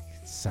 It's like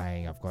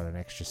saying I've got an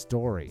extra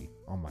story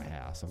on my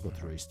house. I've got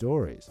 3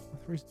 stories.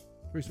 Three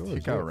stories.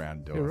 You go yeah.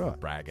 around Yeah, doing right.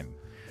 bragging.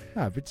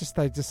 No, but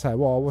they just say,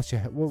 well, what's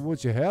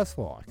your house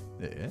like?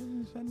 Yeah,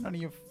 it's none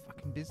of your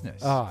fucking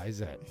business. Oh,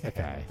 is it? Yeah,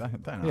 Okay.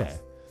 don't Yeah.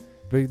 ask.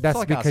 But that's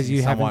like because asking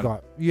you someone-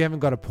 haven't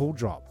got a pool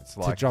drop It's to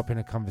like- drop in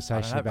a I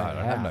conversation don't about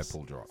your have no house.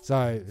 pool drop.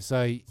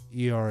 So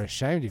you're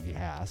ashamed of your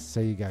house. So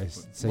you go.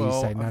 So well,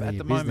 you say none of at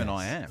your the business. moment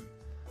I am.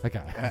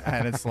 Okay.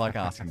 And it's like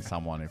asking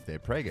someone if they're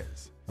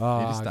preggers.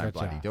 Oh, You just don't gotcha.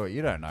 bloody do it.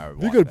 You don't know.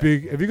 Have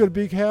you got a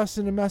big house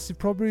and a massive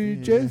property,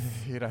 Jeff?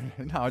 You don't.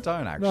 No, I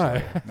don't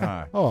actually.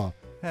 No. Oh,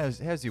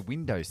 How's your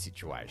window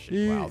situation?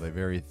 You- Well, they're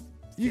very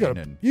you thin got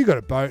and you got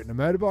a boat and a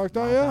motorbike,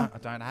 don't you? I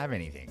don't have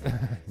anything.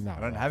 No. I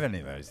don't have any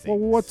of those Well,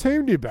 things. what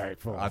team do you boat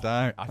for? I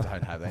don't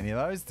have any of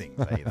those things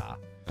either.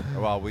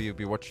 Well, will you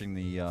be watching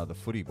the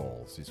footy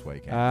balls this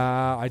weekend?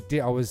 I did.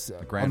 I was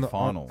the grand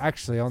final.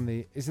 Actually, on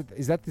the is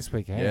that this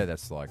weekend? yeah,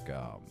 that's like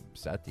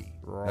Saturday.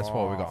 That's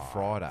why we got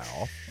Friday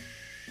off.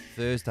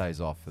 Thursday's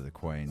off for the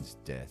Queen's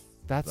death.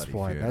 That's bloody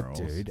why funerals.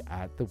 that dude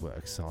at the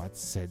work site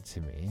said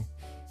to me,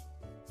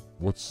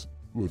 What's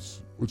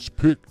your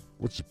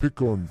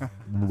pick on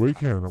the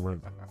weekend? I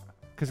went,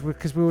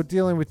 because we were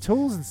dealing with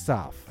tools and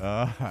stuff.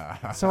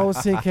 So I was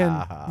thinking,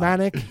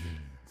 manic.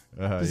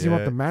 Does he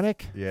want the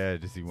manic? Yeah,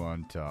 does he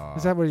want...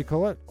 Is that what you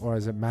call it, or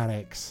is it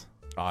manics?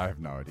 I have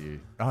no idea.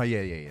 Oh,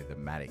 yeah, the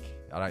Matic.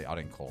 I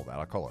didn't call that.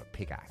 I call it a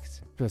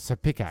pickaxe. So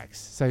pickaxe.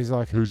 So he's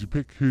like, who's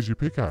your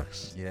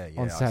pickaxe? Yeah.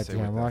 on I see Saturday.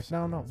 what I'm they're like, no,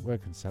 I'm saying. not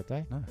working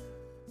Saturday. No.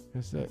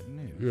 Is it?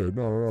 Yeah,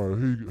 no.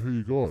 Who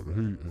you got?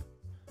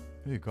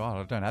 Oh, God,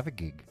 I don't have a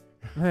gig.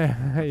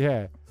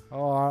 Yeah.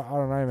 Oh, I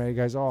don't know, man. He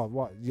goes, oh,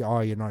 what? Oh,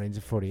 you're not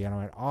into footy. And I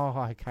went,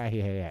 oh, okay,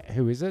 yeah.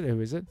 Who is it?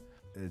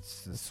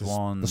 It's the It's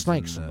Swans. the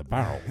snakes and and the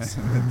barrels.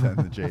 and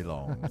the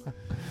Geelong.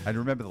 And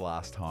remember the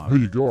last Who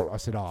time? you got? I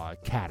said, oh,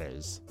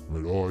 Catters. I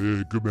went, oh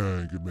yeah, good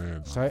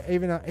man. So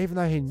even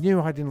though he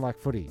knew I didn't like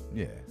footy,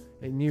 Yeah.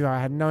 he knew I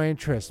had no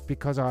interest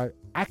because I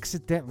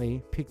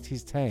accidentally picked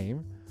his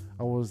team.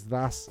 I was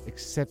thus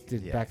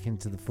accepted Yeah. back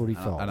into the footy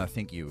fold. And I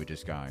think you were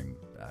just going,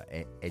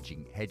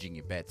 hedging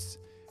your bets,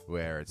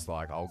 where it's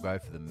like, I'll go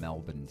for the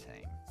Melbourne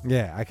team.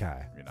 Yeah,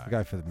 okay. You know. I'll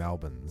go for the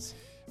Melbournes.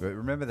 But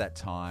remember that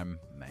time,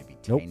 maybe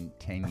Nope.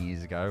 10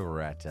 years ago, we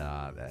were at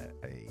a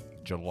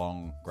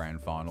Geelong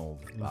grand final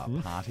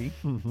party,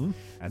 and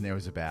there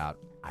was about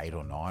 8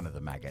 or 9 of the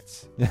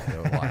maggots. They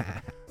were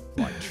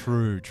like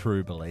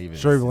true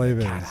believers. True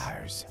believers.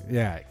 Catos.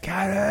 Yeah,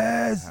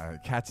 Catters.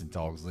 Cats and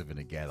dogs living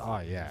together. Oh,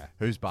 yeah.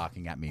 Who's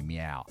barking at me?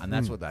 Meow. And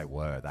that's what they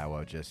were. They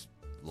were just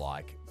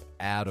like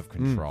out of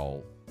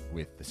control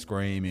with the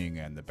screaming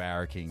and the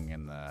barracking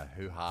and the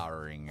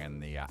hoo-haing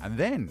and and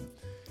then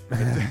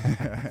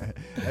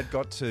it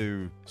got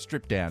to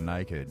strip down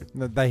naked.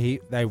 No,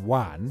 they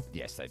won.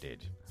 Yes, they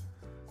did.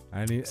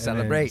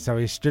 Celebrate. So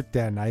he stripped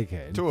down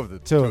naked. Two of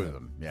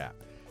them. Yeah.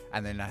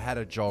 And then they had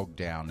a jog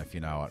down, if you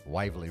know it,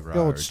 Waverley Road.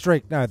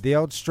 The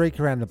old streak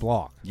around the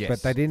block. Yes.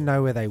 But they didn't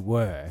know where they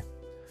were.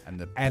 And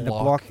the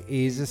block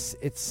is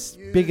it's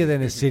bigger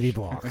than a city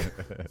block.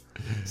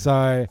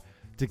 So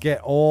to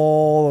get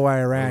all the way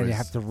around, you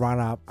have to run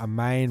up a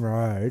main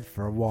road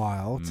for a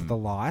while to the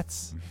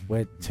lights,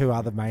 where 2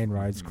 other main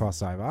roads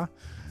cross over.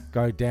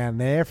 Go down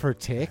there for a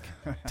tick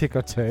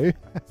or two,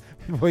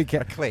 before you a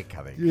get click,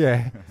 I think.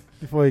 yeah,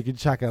 before you can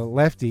chuck a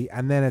lefty,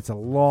 and then it's a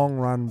long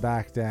run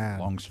back down.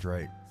 Long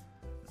street.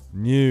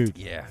 Nude.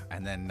 Yeah,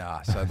 and then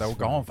so they were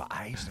gone for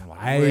ages. And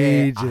like,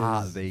 Ages. where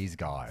are these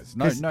guys?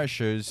 No, 'Cause- no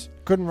shoes.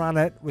 Couldn't run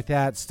it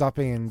without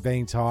stopping and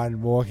being tired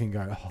and walking.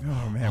 Going,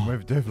 Oh man, we're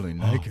definitely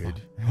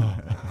naked.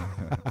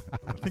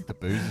 I think the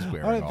booze is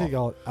wearing I don't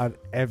off. think I'd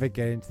ever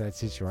get into that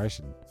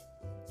situation.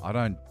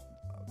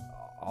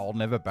 I'll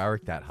never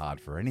barrack that hard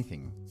for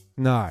anything.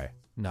 No.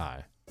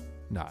 I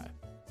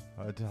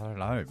don't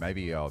know.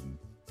 Maybe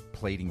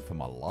pleading for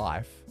my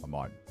life. I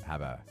might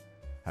have a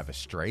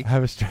streak.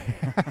 Have a straight.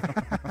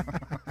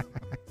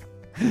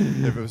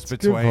 If it was It's a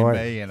good between point.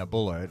 me and a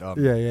bullet, Yeah. I'll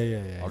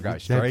go You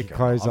take your streak. I'm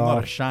clothes not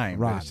off, ashamed.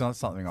 run. But it's not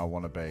something I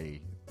want to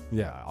be.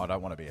 Yeah. I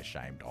don't want to be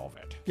ashamed of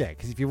it. Yeah,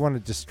 because if you want to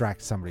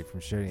distract somebody from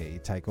shooting it, you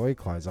take all your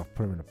clothes off,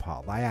 put them in a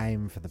pile. They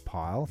aim for the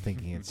pile,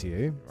 thinking it's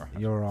you. Right.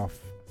 You're off.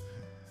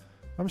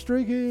 I'm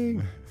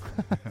streaking.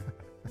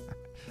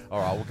 All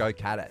right, we'll go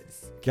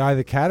catters. Go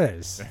the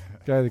catters.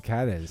 Go the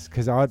catters.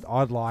 Because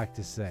I'd like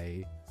to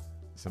see,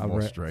 Some I more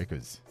re-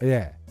 streakers.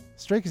 yeah,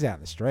 streakers out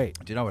in the street.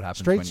 Do you know what happens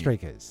Street when you...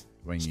 streakers.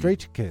 when you-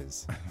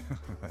 Streakers.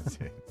 That's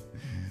it.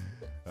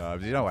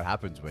 Do you know what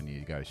happens when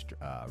you go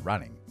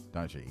running,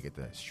 don't you? You get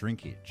the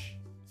shrinkage.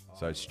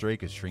 So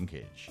streak is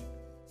shrinkage.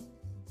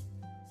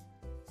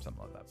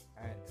 Something like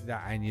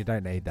that. And you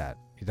don't need that.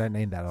 You don't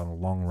need that on a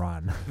long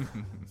run.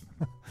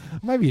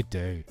 Maybe you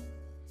do.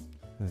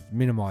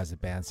 Minimise the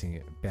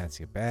bouncing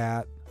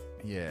about.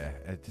 Yeah,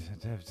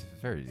 it's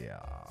very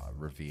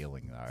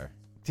revealing though.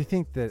 Do you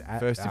think that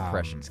First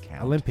impressions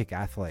count. Olympic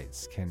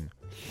athletes can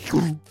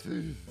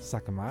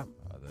suck them up?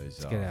 Those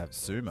To get a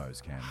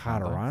sumos can.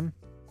 Harder can't they? run?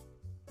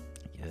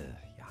 Yeah,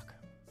 yuck.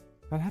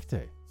 I'd have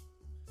to.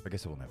 I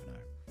guess we'll never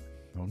know.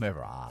 We'll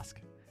never ask.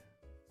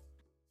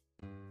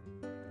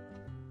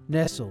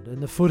 Nestled in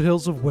the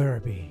foothills of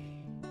Werribee,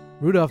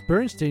 Rudolph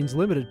Bernstein's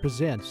Limited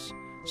presents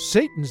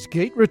Satan's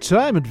Gate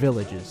Retirement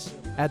Villages.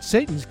 At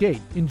Satan's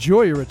Gate,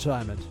 enjoy your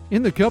retirement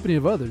in the company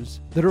of others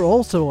that are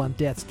also on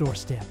death's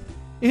doorstep.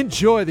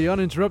 Enjoy the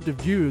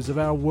uninterrupted views of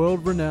our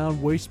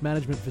world-renowned waste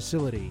management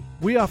facility.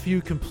 We offer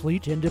you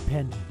complete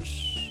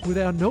independence with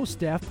our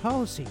no-staff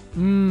policy.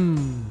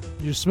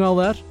 You smell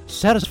that?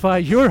 Satisfy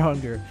your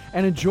hunger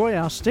and enjoy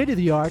our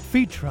state-of-the-art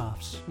feed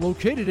troughs,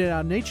 located in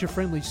our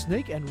nature-friendly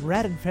snake and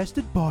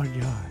rat-infested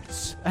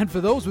barnyards. And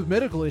for those with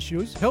medical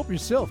issues, help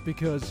yourself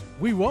because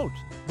we won't.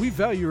 We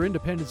value your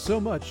independence so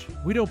much,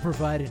 we don't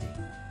provide any.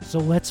 So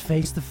let's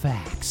face the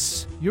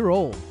facts. You're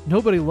old,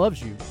 nobody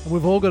loves you, and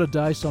we've all got to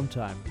die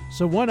sometime.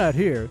 So why not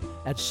here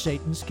at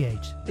Satan's Gate?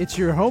 It's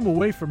your home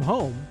away from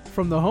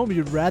the home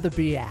you'd rather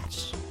be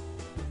at.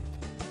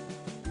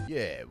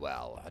 Yeah,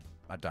 well,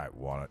 I don't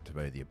want it to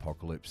be the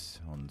apocalypse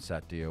on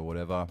Saturday or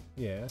whatever,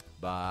 Yeah.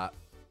 but,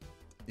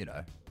 you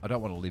know, I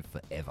don't want to live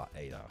forever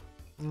either.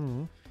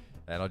 Mm.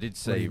 And I did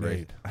What do see, you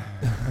need?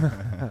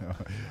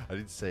 I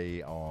did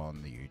see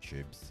on the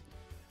YouTubes,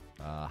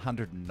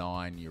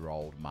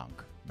 109-year-old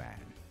monk man,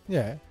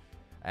 Yeah.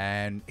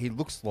 and he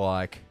looks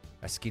like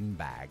a skin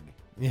bag,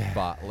 Yeah.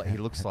 but he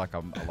looks like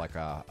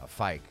a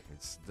fake.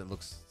 It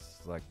looks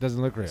like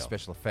Doesn't look real.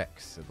 special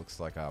effects. It looks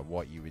like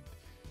what you would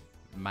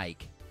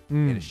make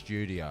Mm. in a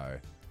studio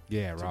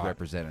Yeah, to right.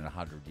 represent an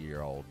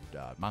 100-year-old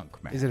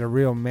monk man. Is it a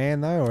real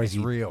man though, or It's is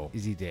he real.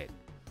 Is he dead?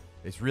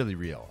 It's really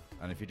real.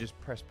 And if you just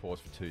press pause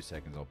for 2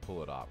 seconds, I'll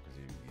pull it up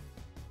because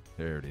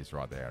there it is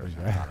right there.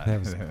 That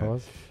was a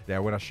pause. Yeah,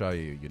 when I show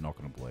you, you're not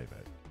going to believe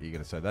it. You're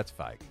going to say that's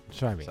fake.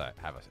 Show me. So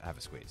have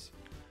a squeeze.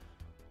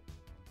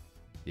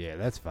 Yeah,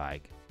 that's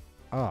fake.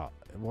 Oh,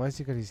 why has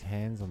he got his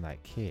hands on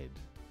that kid?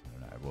 I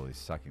don't know. Well, he's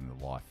sucking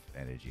the life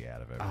energy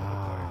out of it.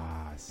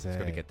 Ah, see. He's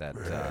got to get that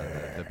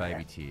the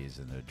baby tears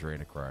and the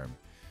adrenochrome.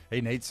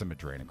 He needs some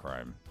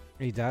adrenochrome.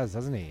 He does,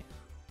 doesn't he?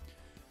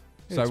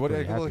 He So looks what?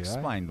 pretty We'll happy, eh?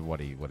 explain what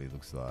he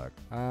looks like.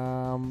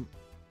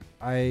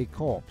 A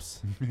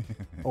corpse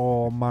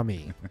or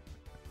mummy.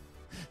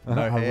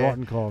 No a hair.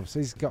 rotten corpse.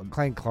 He's got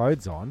clean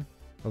clothes on,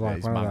 like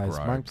his one of monk those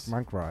robes.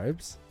 monk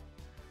robes.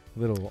 A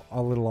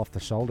little off the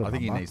shoulder. I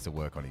think he number. needs to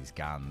work on his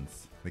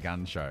guns. The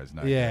gun shows.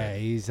 No. Yeah,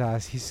 good.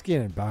 he's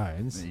skin and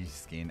bones. His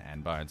skin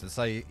and bones. And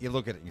so you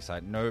look at it and you say,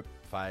 nope,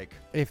 fake.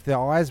 If the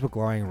eyes were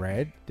glowing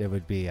red, there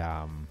would be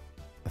a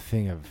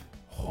thing of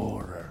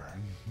horror.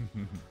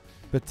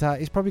 But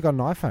he's probably got an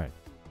iPhone.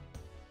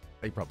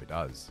 He probably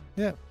does.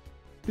 Yeah.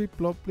 Bleep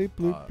blop, bleep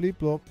bloop, bleep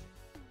blop.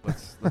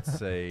 Let's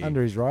see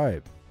Under his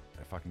robe.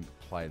 if I can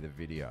play the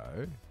video.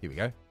 Here we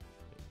go.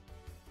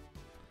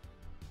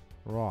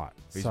 Right.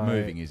 He's so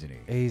moving, isn't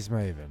he? He's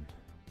moving.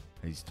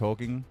 He's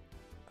talking.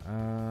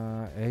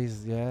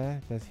 He's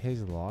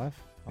alive.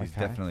 He's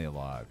Okay. definitely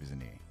alive, isn't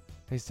he?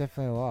 He's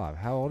definitely alive.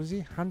 How old is he?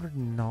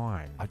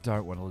 109. I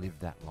don't want to live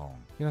that long.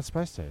 You're not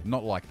supposed to.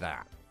 Not like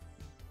that.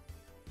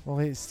 Well,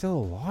 he's still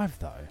alive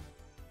though.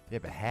 Yeah,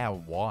 but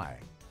how? Why?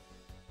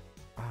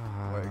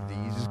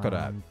 You just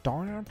gotta-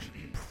 diet,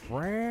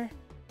 prayer,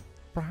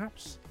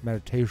 perhaps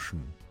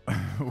meditation.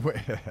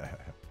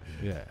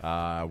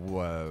 Yeah.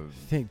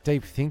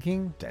 Deep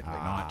thinking. Deadly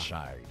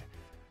nightshade.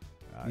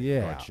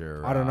 Yeah. Got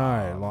your, I don't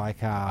know.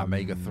 Like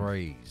omega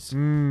 3s.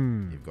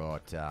 Mm, You've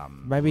got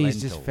maybe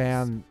he's just lentils.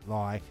 found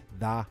like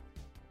the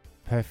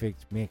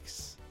perfect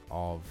mix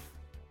of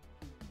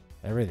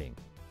everything.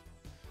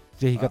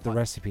 Yeah, he got the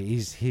recipe.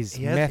 His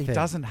method. He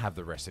doesn't have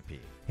the recipe.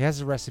 He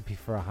has a recipe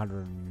for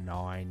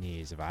 109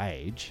 years of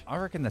age. I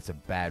reckon that's a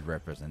bad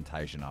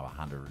representation of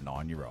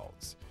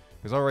 109-year-olds.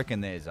 Because I reckon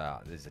there's a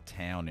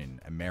town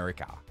in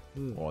America,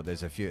 or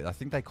there's a few. I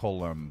think they call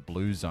them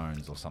blue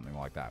zones or something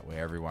like that, where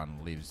everyone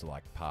lives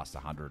like past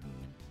 100 and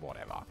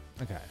whatever.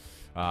 Okay.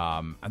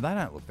 And they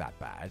don't look that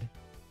bad.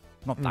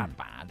 Not that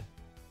bad.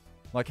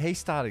 Like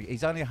he's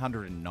only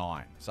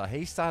 109, so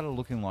he started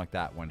looking like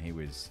that when he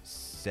was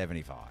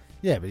 75.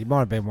 Yeah, but he might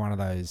have been one of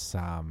those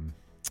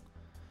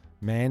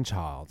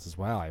man-childs as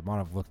well. He might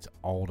have looked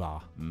older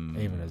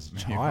even as a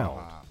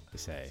child. You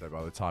see. So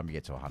by the time you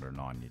get to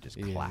 109, you're just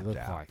you clapped look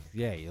out.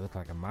 you look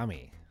like a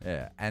mummy.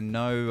 Yeah, and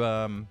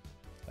no,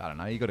 I don't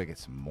know, you got to get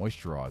some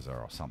moisturizer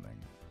or something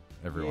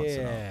every once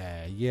in a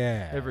while.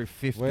 Yeah. Every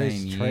 15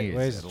 where's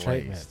years the at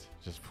treatment? least.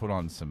 Just put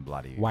on some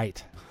bloody...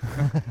 Weight.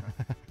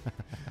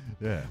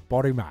 Yeah.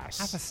 Body mass.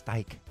 Have a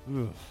steak.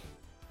 Ugh.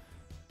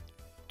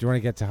 Do you want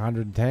to get to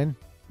 110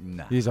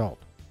 Nah. years old?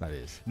 That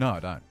is. No, I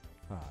don't.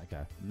 Oh,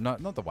 okay.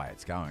 Not the way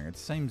it's going. It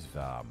seems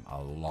a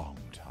long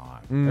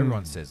time. Mm.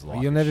 Everyone says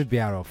life. You'll never be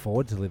able to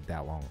afford to live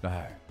that long.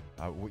 No.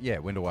 Yeah,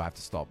 when do I have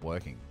to stop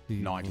working?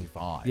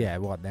 95. Yeah,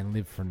 what? Then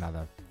live for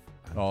another...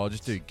 Oh, I'll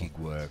just do gig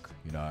work,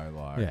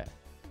 like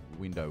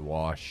window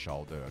wash,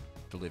 I'll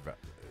deliver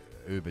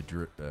Uber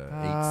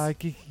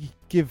Eats.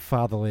 Give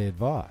fatherly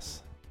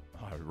advice.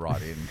 Oh,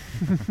 right in.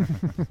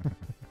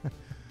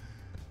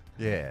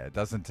 Yeah, it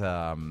doesn't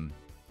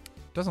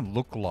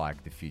look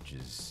like the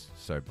future's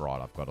so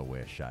bright I've got to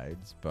wear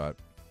shades, but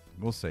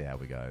we'll see how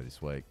we go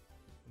this week.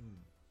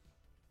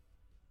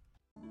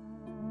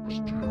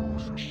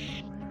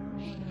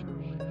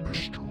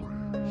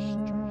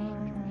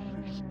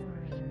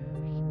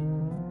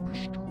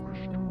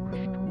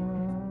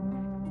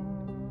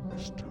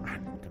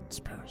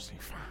 Conspiracy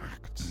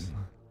facts.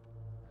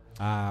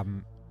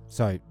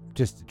 So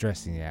just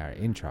addressing our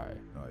intro.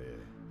 Oh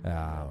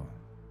yeah.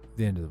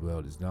 The end of the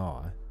world is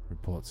nigh.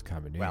 Reports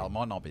coming in. Well, it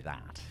might not be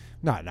that.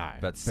 No.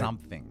 But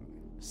something.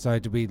 So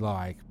do we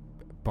by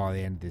the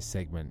end of this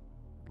segment,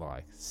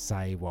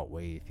 say what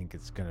we think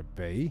it's going to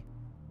be?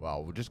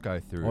 Well, we'll just go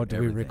through. Or do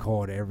everything. we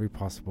record every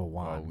possible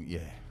one? Well, yeah.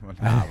 Well,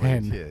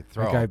 and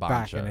throw go a bunch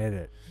back of, and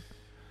edit.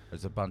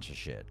 There's a bunch of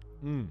shit.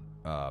 And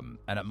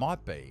it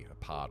might be a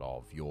part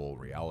of your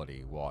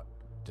reality what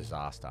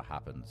disaster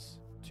happens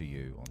to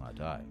you on that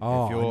day.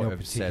 Oh, if in you're your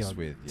obsessed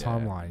particular with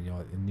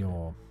timeline in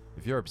your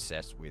if you're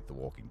obsessed with The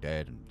Walking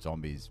Dead and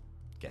zombies,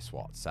 guess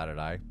what?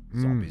 Saturday,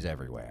 zombies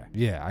everywhere.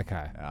 Yeah,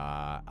 okay.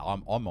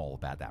 I'm all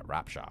about that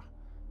rapture.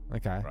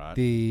 Okay. Right?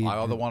 I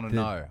I either want to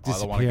know. I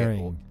either want to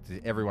disappearing.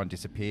 get everyone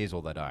disappears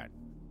or they don't.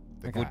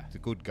 The Okay.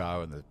 good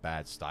go and the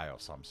bad stay or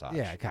some such.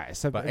 Yeah, okay.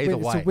 So But either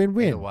way, it's a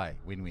win-win. Either way,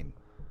 win-win.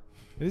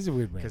 It is a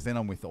win-win. Because then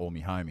I'm with all my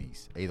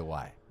homies. Either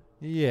way.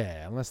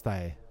 Yeah, unless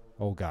they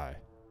all go.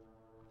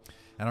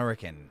 And I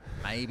reckon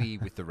maybe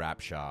with the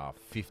rapture,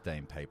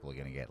 15 people are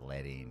going to get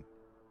let in.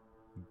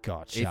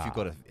 Gotcha.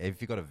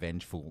 If you've got a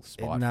vengeful,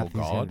 spiteful Nothing's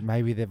God.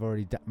 maybe they've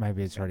already.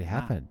 Maybe it's already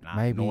happened.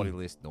 Maybe naughty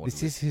list.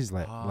 this is his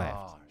left.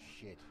 Oh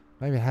shit.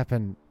 Maybe it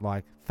happened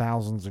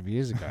thousands of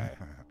years ago.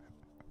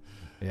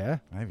 Yeah.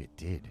 Maybe it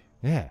did.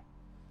 Yeah.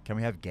 Can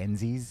we have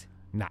Genzies?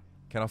 Nah.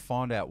 Can I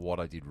find out what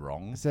I did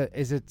wrong?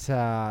 Is it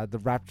the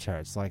rapture?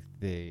 It's like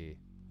the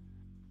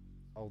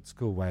old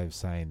school way of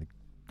saying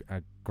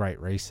a great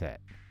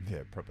reset.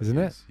 Yeah, probably Isn't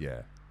it?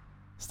 Yeah.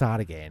 Start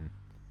again.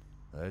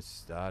 Let's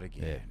start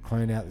again. Yeah.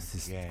 Clean out the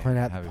system. Again. Clean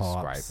out Have the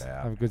a pipes. scrape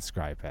out. Have a good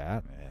scrape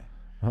out.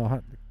 Yeah. All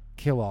right.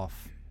 Kill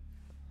off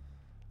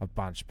a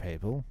bunch of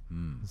people.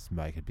 Let's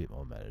make it a bit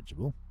more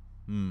manageable.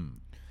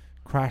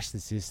 Crash the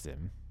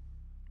system.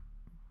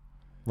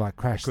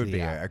 Crash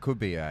It could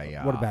be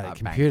a. what about a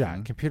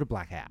computer? Computer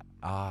blackout.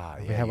 Yeah.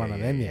 We have one of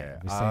them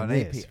yet. We've seen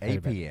this.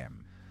 EPM.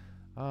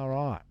 All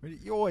right.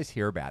 You always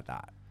hear about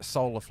that.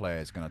 Solar flare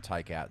is going to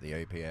take out the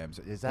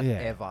EPMs. Has that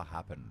ever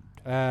happened?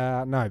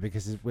 No,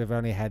 because we've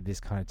only had this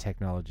kind of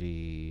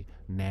technology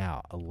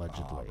now,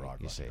 allegedly.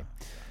 You see,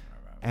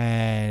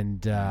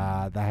 and they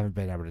haven't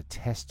been able to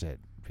test it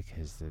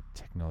because the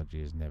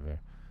technology has never,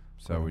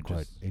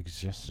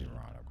 existed.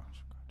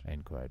 Right.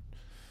 End quote.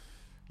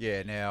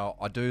 Yeah. Now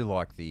I do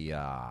like the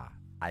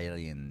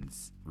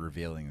aliens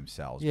revealing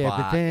themselves. Yeah,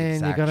 but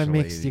then you got to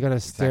mix. You got to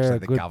stir a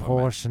good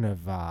government. portion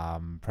of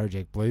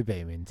Project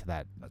Bluebeam into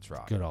that. That's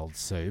right. Good old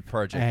soup.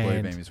 Project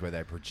And- Bluebeam is where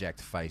they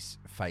project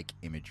fake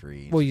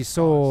imagery. Well, you into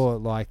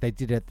saw they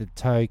did at the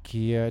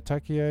Tokyo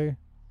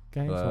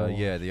games. or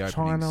the opening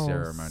China or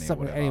ceremony or something.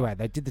 whatever. Anyway,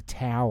 they did the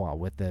tower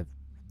with the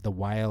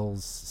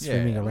whales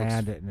swimming it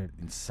around looks it, and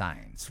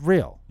insane. it's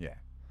real. Yeah.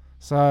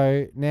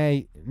 So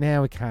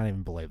now we can't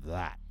even believe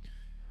that.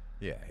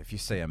 Yeah, if you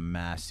see a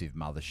massive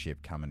mothership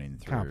coming in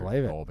through Can't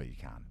believe it. orbit, you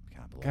can't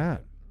believe Can't,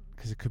 it.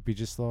 because it could be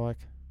just like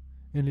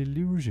an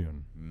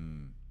illusion.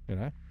 You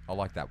know. I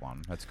like that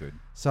one. That's good.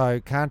 So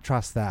can't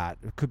trust that.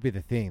 It could be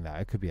the thing though.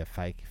 It could be a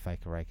fake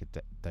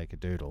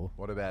doodle.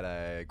 What about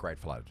a great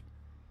float?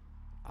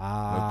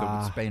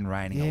 It's been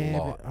raining yeah, a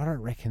lot. but I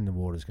don't reckon the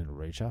water's going to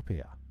reach up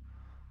here.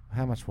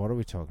 How much water are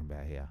we talking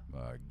about here?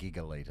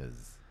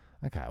 Gigaliters.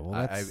 Okay, well,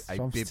 that's a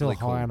I'm still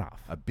high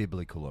enough. A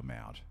biblical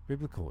amount.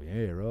 Biblical,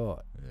 yeah, right.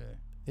 Yeah.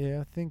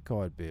 Yeah, I think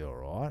I'd be all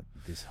right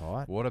this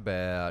height. What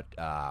about...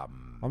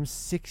 I'm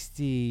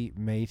 60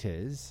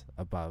 metres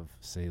above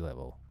sea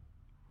level.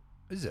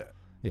 Is it?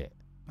 Yeah.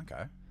 Okay.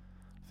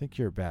 I think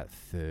you're about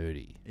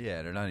 30. Yeah,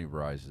 and it only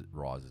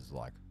rises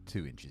like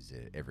 2 inches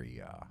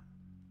every...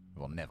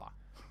 well, never.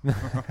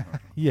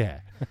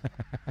 Yeah.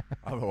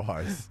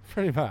 Otherwise...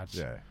 Pretty much.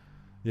 Yeah.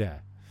 Yeah.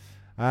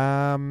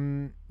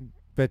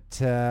 But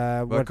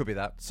Well, it could be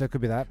that. So it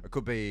could be that. It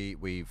could be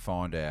we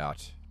find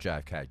out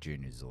JFK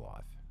Jr. is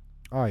alive.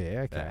 Oh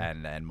yeah, okay.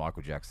 And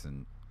Michael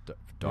Jackson,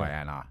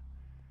 Diana,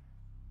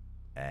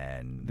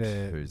 and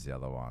who's the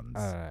other ones?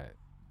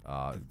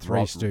 The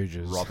Three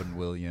Stooges. Robin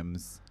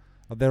Williams.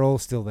 Oh, they're all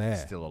still there.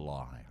 Still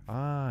alive.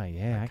 Ah,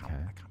 yeah, They okay.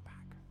 come back.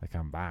 They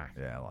come back.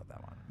 Yeah, I like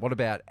that one. What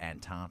about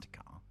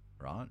Antarctica?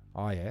 Right?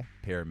 Oh yeah.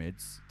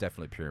 Pyramids.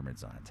 Definitely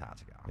pyramids on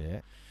Antarctica.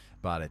 Yeah.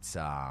 But it's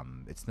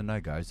the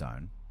no-go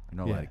zone.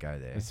 You're not allowed to go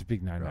there. It's a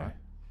big no-no. Right?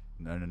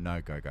 No,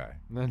 go.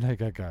 No,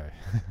 go.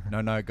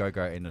 No,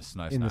 go in the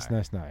snow. In the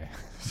snow.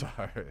 So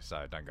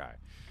don't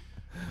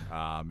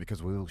go.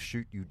 Because we'll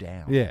shoot you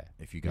down. Yeah.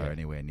 If you go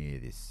anywhere near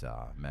this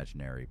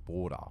imaginary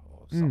border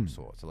of some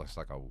sort. So it looks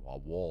like a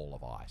wall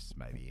of ice,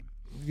 maybe.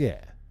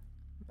 Yeah.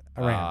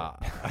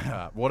 Around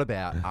What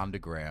about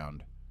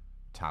underground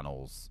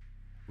tunnels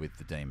with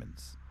the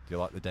demons? Do you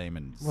like the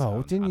demons?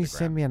 Well, didn't you underground?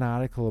 send me an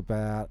article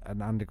about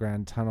an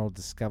underground tunnel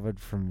discovered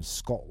from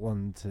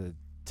Scotland to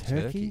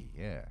Turkey?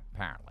 Yeah,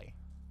 apparently.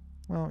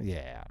 Well,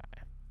 yeah.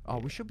 Oh,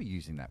 we should be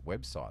using that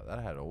website.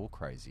 That had all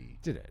crazy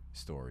Did it?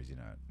 stories,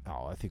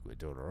 Oh, I think we're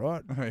doing all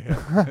right.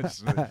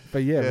 Yeah.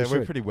 But yeah,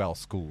 we're pretty well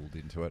schooled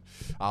into it.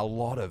 A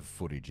lot of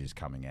footage is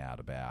coming out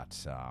about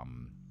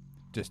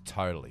just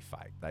totally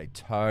fake. They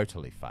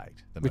totally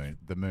faked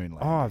the moon landing.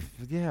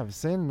 Oh, I've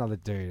seen another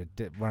dude,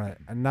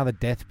 another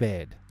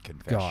deathbed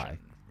Confession. guy,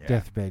 Yeah.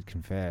 deathbed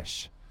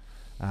confess,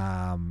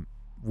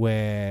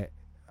 where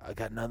I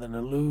got nothing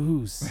to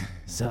lose,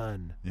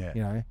 son.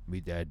 Yeah. Me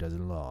dad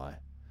doesn't lie.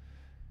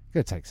 You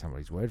gotta take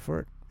somebody's word for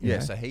it. you know?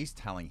 So he's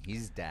telling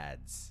his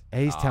dad's...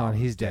 He's telling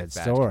his dad's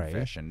deathbed story.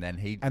 confession. Then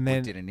he And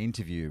then- did an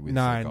interview with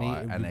No, the and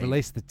guy. he and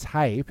released the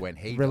tape. when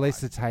he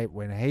released died. the tape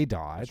when he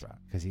died That's right.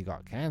 because he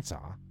got cancer.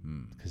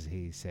 Hmm. Because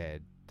he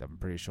said, "I'm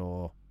pretty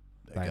sure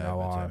They they gave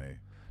know it to I." me.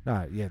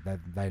 No, yeah,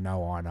 they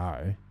know I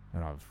know,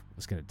 and I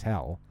was going to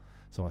tell,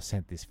 so I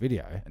sent this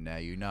video. And now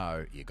you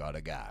know you got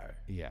to go.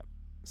 Yeah,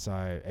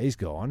 so he's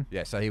gone.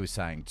 Yeah, so he was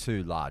saying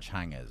 2 large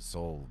hangars,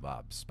 all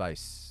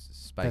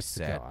space That's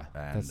the set. guy.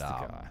 And, That's the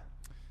guy.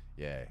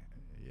 Yeah.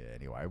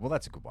 Anyway, well,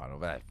 that's a good one.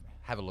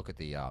 Have a look at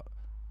the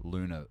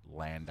lunar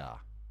lander.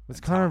 It's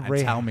and kind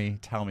of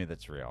tell me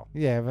that's real.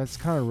 Yeah, but it's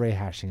kind of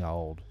rehashing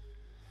old.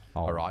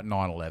 All right,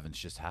 9/11's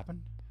just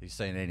happened. Have you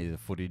seen any of the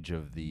footage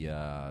of the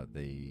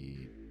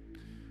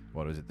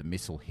what is it? The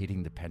missile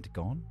hitting the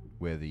Pentagon,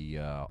 where the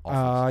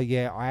office.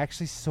 Yeah, I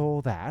actually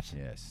saw that.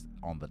 Yes,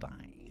 on the day.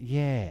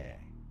 Yeah,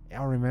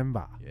 I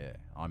remember. Yeah,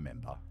 I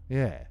remember.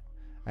 Yeah,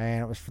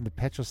 and it was from the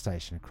petrol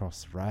station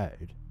across the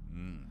road,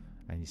 Mm.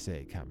 and you see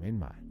it come in,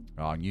 mate.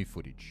 Oh, new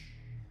footage.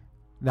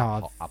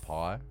 No, Up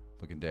high,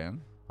 looking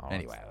down. Oh,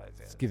 Anyway,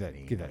 give that,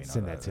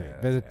 send that to me.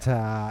 Yeah.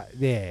 But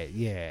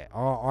yeah.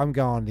 I'm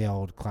going the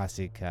old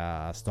classic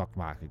stock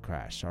market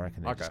crash. I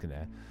reckon they're just Okay.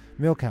 gonna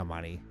milk our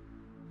money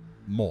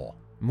More.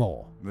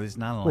 There's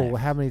none Well,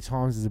 left. how many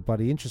times has the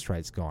bloody interest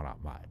rates gone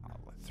up, mate?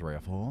 3 or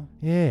 4.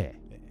 Yeah,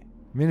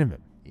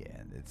 minimum.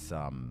 Yeah, it's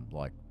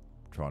like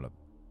trying to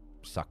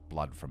suck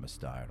blood from a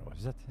stone. Or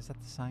is that the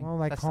saying? Well,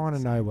 they That's not kind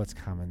of the know saying. what's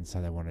coming,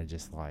 so they want to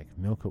just like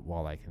milk it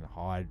while they can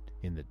hide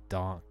in the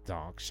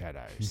dark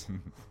shadows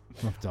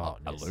of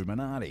darkness.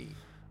 Illuminati.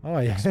 Oh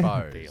yeah,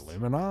 Exposed. the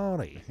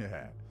Illuminati.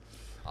 Yeah.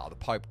 Oh, the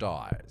Pope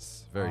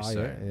dies very Oh,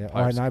 soon. yeah.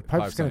 Oh, no,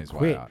 Pope's on gonna his way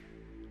quit.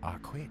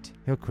 out. Quit.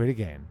 He'll quit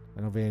again, and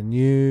it'll be a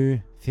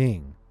new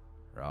thing,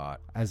 Right.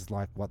 as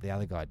like what the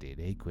other guy did.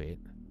 He quit.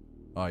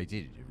 Oh, he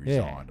did. He Yeah,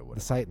 resigned or the whatever.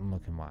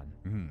 Satan-looking one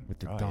Mhm. with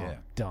the Oh, dark, yeah.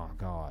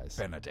 dark eyes.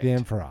 Benedict. The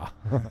Emperor,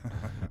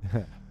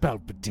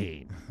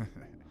 Palpatine.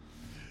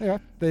 Yeah,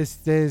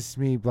 there's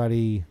me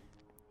bloody.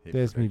 Hit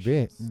There's me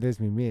predictions. there's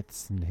me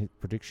myths and hit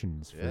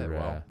predictions Yeah, for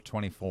well,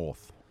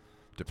 24th,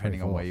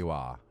 depending on 24th. where you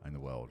are in the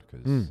world.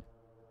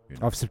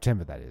 Because of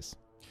September, that is.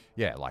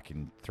 yeah, like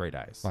in 3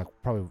 days. Like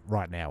probably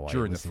right now while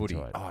during you're the listening footy.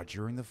 to it. Oh,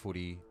 during the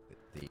footy.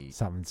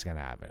 Something's gonna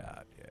happen.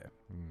 Yeah.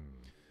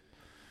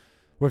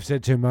 We've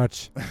said too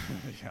much.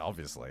 Yeah,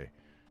 obviously.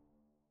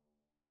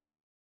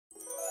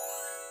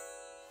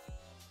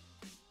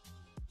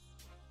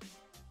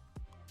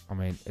 I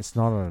mean, it's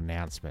not an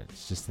announcement.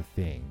 It's just a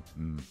thing.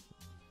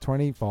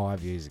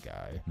 25 years ago,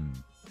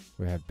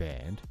 we had a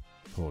band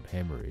called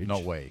Hemorrhage.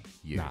 Not we.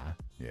 You. Nah.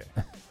 Yeah.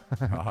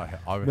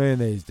 Me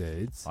and these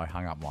dudes. I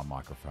hung up my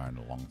microphone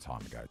a long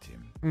time ago,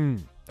 Tim. Mm.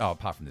 Oh,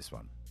 apart from this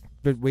one.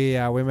 But we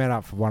met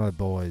up for one of the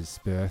boys'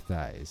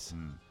 birthdays,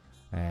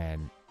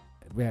 and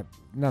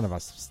none of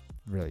us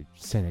really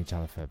seen each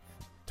other for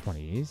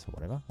 20 years or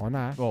whatever. Or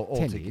no, Well,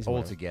 10 years. all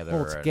whatever. together.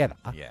 All together.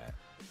 Yeah.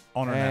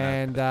 On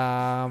And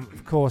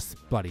of course,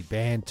 bloody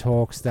band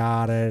talk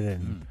started,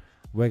 and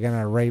we're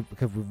gonna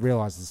because we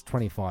realised it's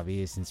 25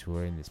 years since we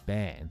were in this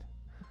band,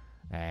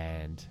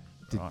 and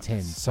did Right,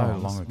 10 so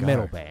songs. long ago.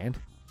 Metal band,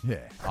 Yeah.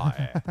 Oh,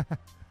 yeah.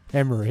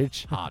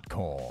 hemorrhage.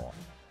 Hardcore.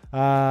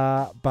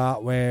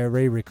 But we're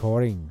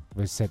re-recording.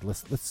 We said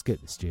let's get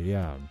in the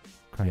studio and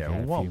crank Yeah,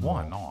 out well,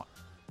 why not?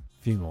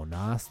 few more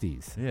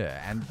nasties.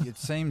 Yeah, and it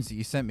seems that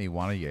you sent me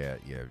one of your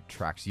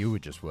tracks you were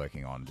just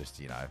working on,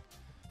 just,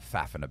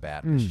 faffing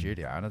about in the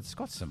studio, and it's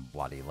got some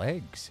bloody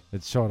legs.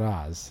 It sure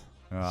does.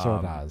 Sure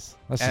does.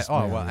 That's just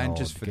And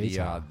just for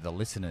guitar. the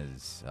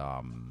listeners'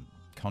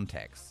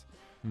 context,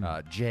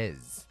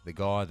 Jez, the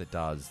guy that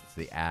does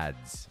the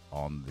ads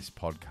on this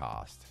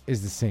podcast,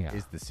 is the singer.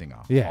 is the singer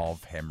Yeah.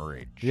 of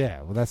Hemorrhage.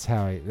 Yeah, well, that's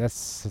how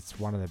it's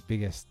one of the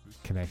biggest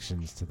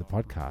connections to the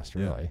podcast,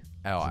 really.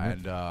 Oh,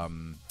 and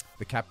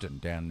the captain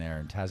down there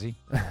in Tassie.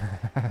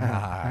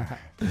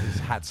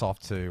 Hats off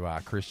to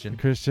Christian.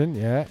 Christian,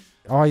 yeah.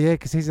 Oh, yeah,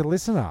 because he's a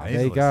listener. He's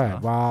there a you go. listener.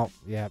 Well,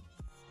 yeah,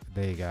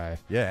 there you go.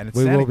 Yeah, and it's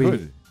We will sounding be-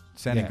 good.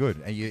 Sounding yeah.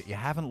 good. And you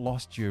haven't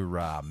lost your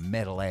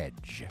metal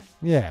edge.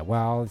 Yeah,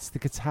 well, it's the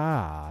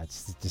guitar,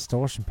 it's the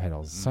distortion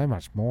pedals. It's so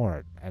much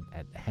more at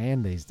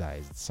hand these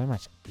days. It's so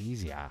much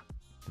easier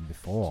than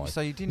before.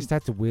 So you You didn't... just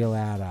had to wheel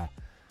out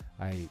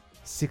a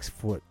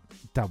 6-foot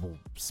double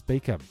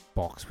speaker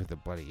box with a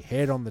bloody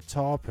head on the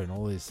top and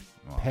all this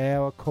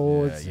power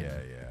chords Yeah,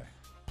 and yeah.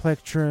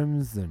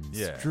 plectrums and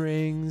Yeah.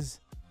 strings.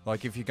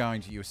 Like if you're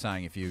going to... You were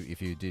saying if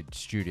you did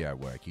studio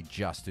work, you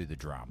just do the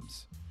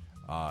drums.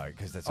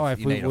 Because that's... If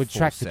you we need a would full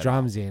track the setup.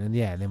 drums in, and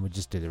then we'd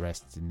just do the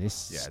rest in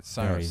this. Yeah, it's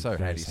very, so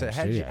very handy. So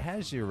same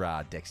how's studio.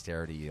 your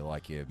dexterity,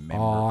 like your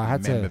I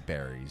had to- member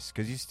berries?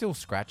 Because you're still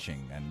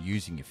scratching and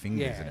using your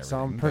fingers and everything.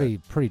 so I'm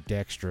pretty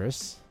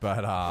dexterous.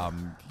 But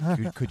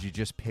could you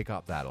just pick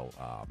up that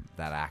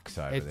axe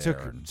over It there?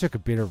 and, took a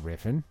bit of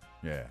riffing,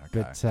 yeah,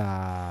 okay.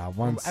 but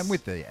once And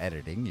with the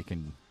editing, you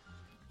can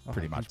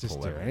pretty you much just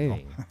pull do everything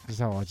anything.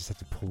 So I just had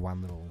to pull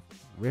one little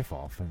riff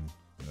off, and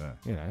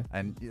Yeah.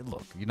 And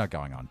look, you're not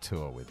going on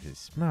tour with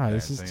this. no,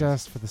 this is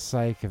just for the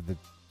sake of the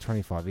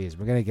 25 years.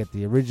 We're going to get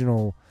the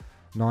original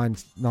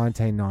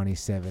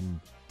 1997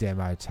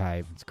 demo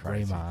tape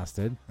crazy.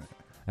 remastered,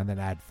 and then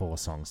add 4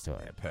 songs to Yeah,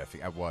 it.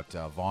 perfect. At what,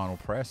 vinyl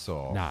press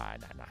or No,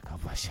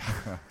 God bless you.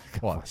 God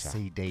what, bless you.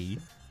 CD?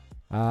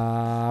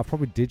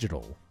 Probably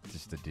digital.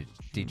 Just a digi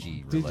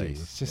Digi.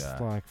 release. It's just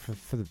like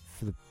for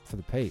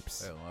the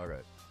peeps. Yeah, all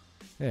right.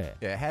 Yeah,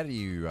 Yeah, how do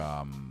you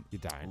you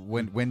don't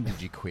when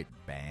did you quit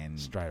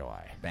straight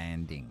away.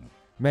 banding?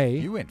 Me,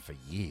 You went for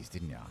years,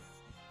 didn't you?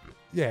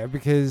 yeah,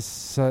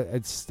 because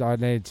I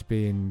needed to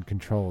be in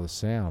control of the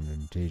sound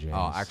and DJs.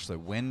 Oh, actually,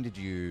 when did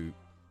you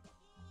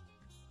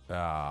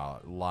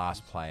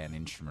last play an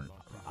instrument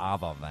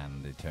other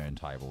than the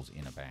turntables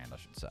in a band, I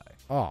should say?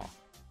 Oh,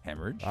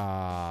 Hemorrhage?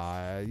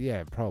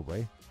 yeah,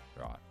 probably.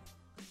 Right.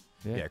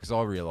 Yeah. Yeah, because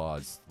I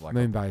realised, like,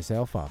 Moonbase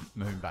Alpha.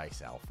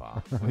 Moonbase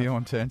Alpha. Were you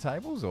on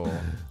turntables or?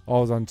 I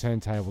was on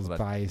turntables, Well, that-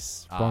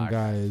 bass, okay.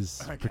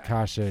 bongos, Okay.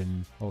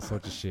 percussion, all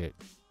sorts of shit.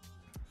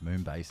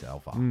 Moonbase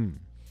Alpha.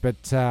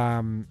 But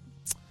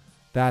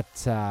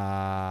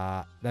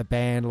that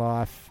band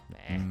life,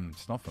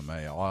 It's not for me.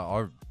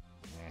 I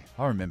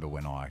remember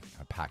when I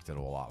packed it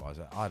all up. I was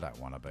like, I don't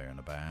want to be in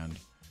a band.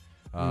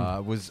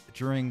 It was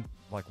during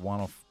like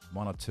one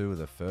or two of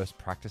the first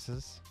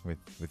practices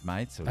with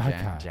mates or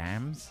Okay.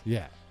 jams.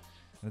 yeah,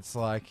 It's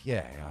like,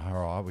 yeah, all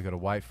right, we got to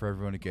wait for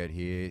everyone to get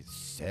here,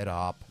 set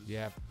up.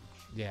 yep.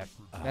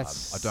 I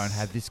don't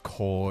have this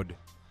chord.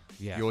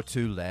 Yeah. You're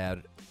too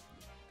loud.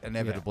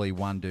 Inevitably,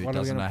 one dude What are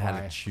we doesn't know gonna how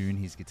play? to tune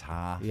his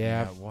guitar. Yeah.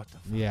 You know, what the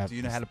fuck? Yeah. Do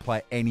you know how to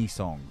play any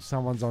songs?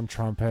 Someone's on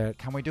trumpet.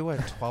 Can we do a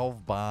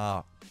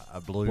 12-bar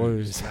blues?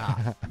 Blues.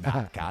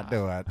 Nah, can't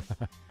do it.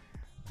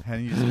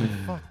 And you just go,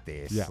 fuck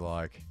this. Yeah.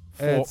 Like,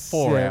 It's,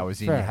 four yeah,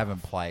 hours in, fair you enough.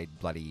 haven't played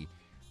bloody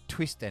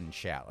Twist and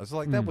Shout. It's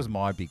like, that was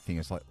my big thing.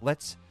 It's like,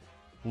 let's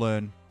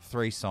learn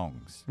 3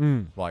 songs,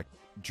 like,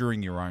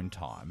 during your own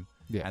time,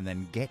 Yeah. and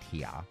then get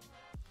here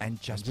and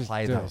just just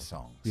play do those it.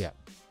 songs. Yeah.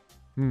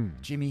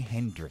 Jimi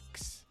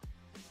Hendrix.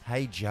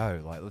 Hey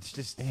Joe, like let's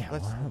just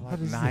let's what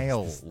like, is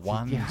nail this?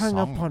 one You hung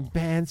song. up on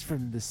bands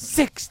from the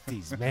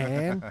 60s,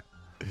 man.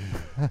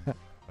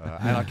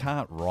 And I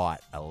can't write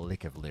a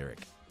lick of lyric.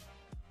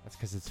 That's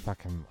because it's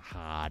fucking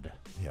hard.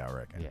 Yeah, I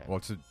reckon. Yeah. Well,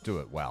 to do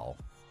it well.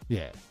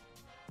 Yeah.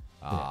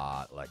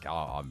 Like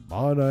I'm.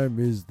 My name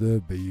is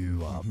the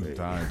B.U.R.B.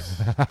 Don't.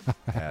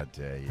 How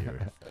dare you?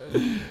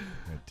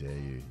 How dare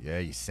you? Yeah,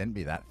 you sent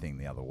me that thing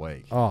the other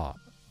week. Oh,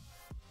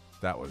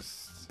 That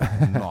was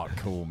not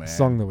cool, man.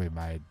 song that we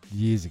made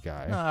years ago.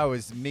 No, it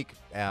was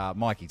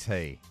Mikey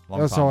T.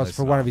 Also, it's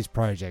for one of his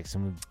projects,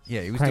 and we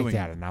Yeah, he was cranked doing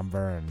out a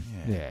number, and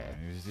yeah.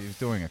 He was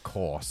doing a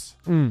course.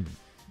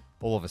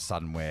 All of a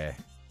sudden, we're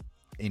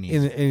in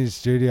In his his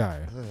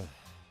studio.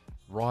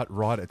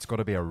 right. It's got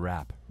to be a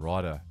rap.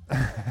 Writer.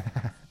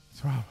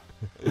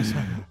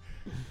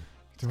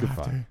 It's good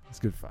fun. It's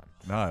good fun.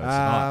 No, it's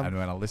not. And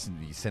when I listen,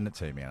 you send it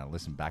to me, and I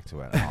listen back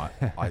to it,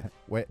 and I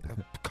wet,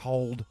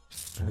 cold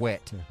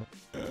sweat,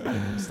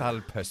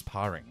 started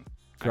perspiring,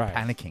 Great.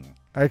 and panicking.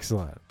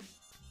 Excellent.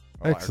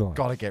 I've Excellent.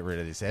 got to get rid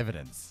of this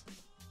evidence.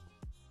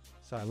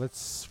 So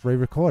let's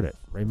re-record it,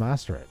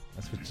 remaster it.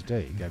 That's what you do.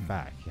 You go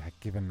back. You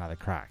give it another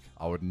crack.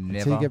 I would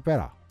Until you get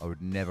better. I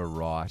would never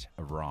write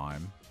a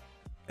rhyme,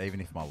 even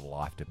if my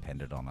life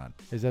depended on it.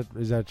 Is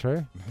that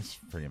true? That's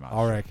pretty much.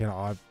 I reckon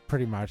I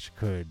pretty much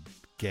could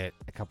get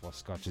a couple of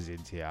scotches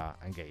into you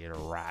and get you to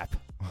rap.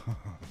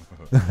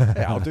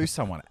 Yeah, I'll do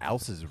someone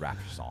else's rap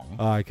song.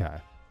 Okay.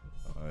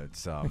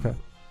 It's Okay.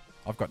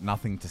 I've got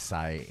nothing to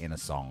say in a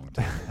song.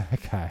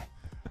 Okay.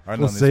 Only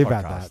We'll on this see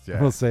about podcast, that.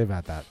 Yeah, We'll see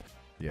about that.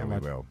 yeah, I we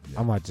might- will. I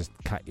Yeah. might just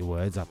cut your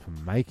words up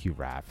and make you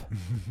rap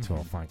to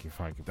a funky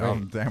beat.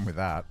 I'm down with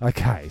that.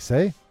 Okay,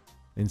 see?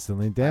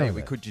 Instantly down. Hey, with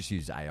we it. could just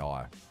use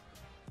AI.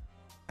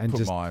 and Put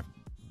just my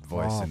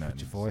voice in it.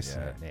 put your voice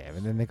in yeah. it there,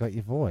 and then they got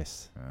your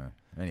voice.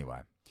 Anyway.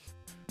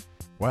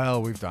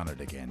 Well, we've done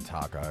it again,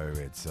 Taco.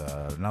 It's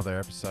another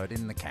episode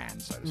in the can,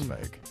 so to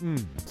speak.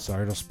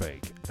 So to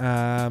speak.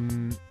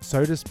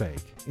 So to speak.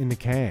 In the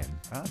can.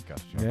 Oh, gosh.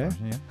 Yeah?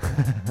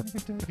 We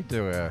could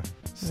do a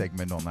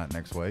segment on that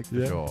next week, for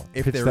Yeah. sure.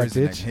 If Pitch there that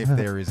is bitch. if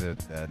there is a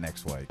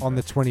next week. On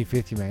the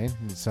 25th, you mean?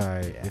 So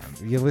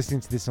if you're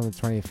listening to this on the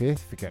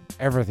 25th, forget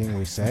everything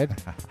we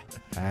said,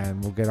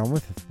 and we'll get on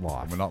with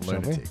life. We're not shall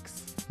we?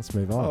 lunatics. Let's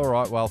move on. All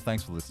right. Well,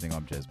 thanks for listening.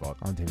 I'm Jezbot.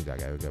 I'm Timmy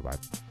Taco. Goodbye.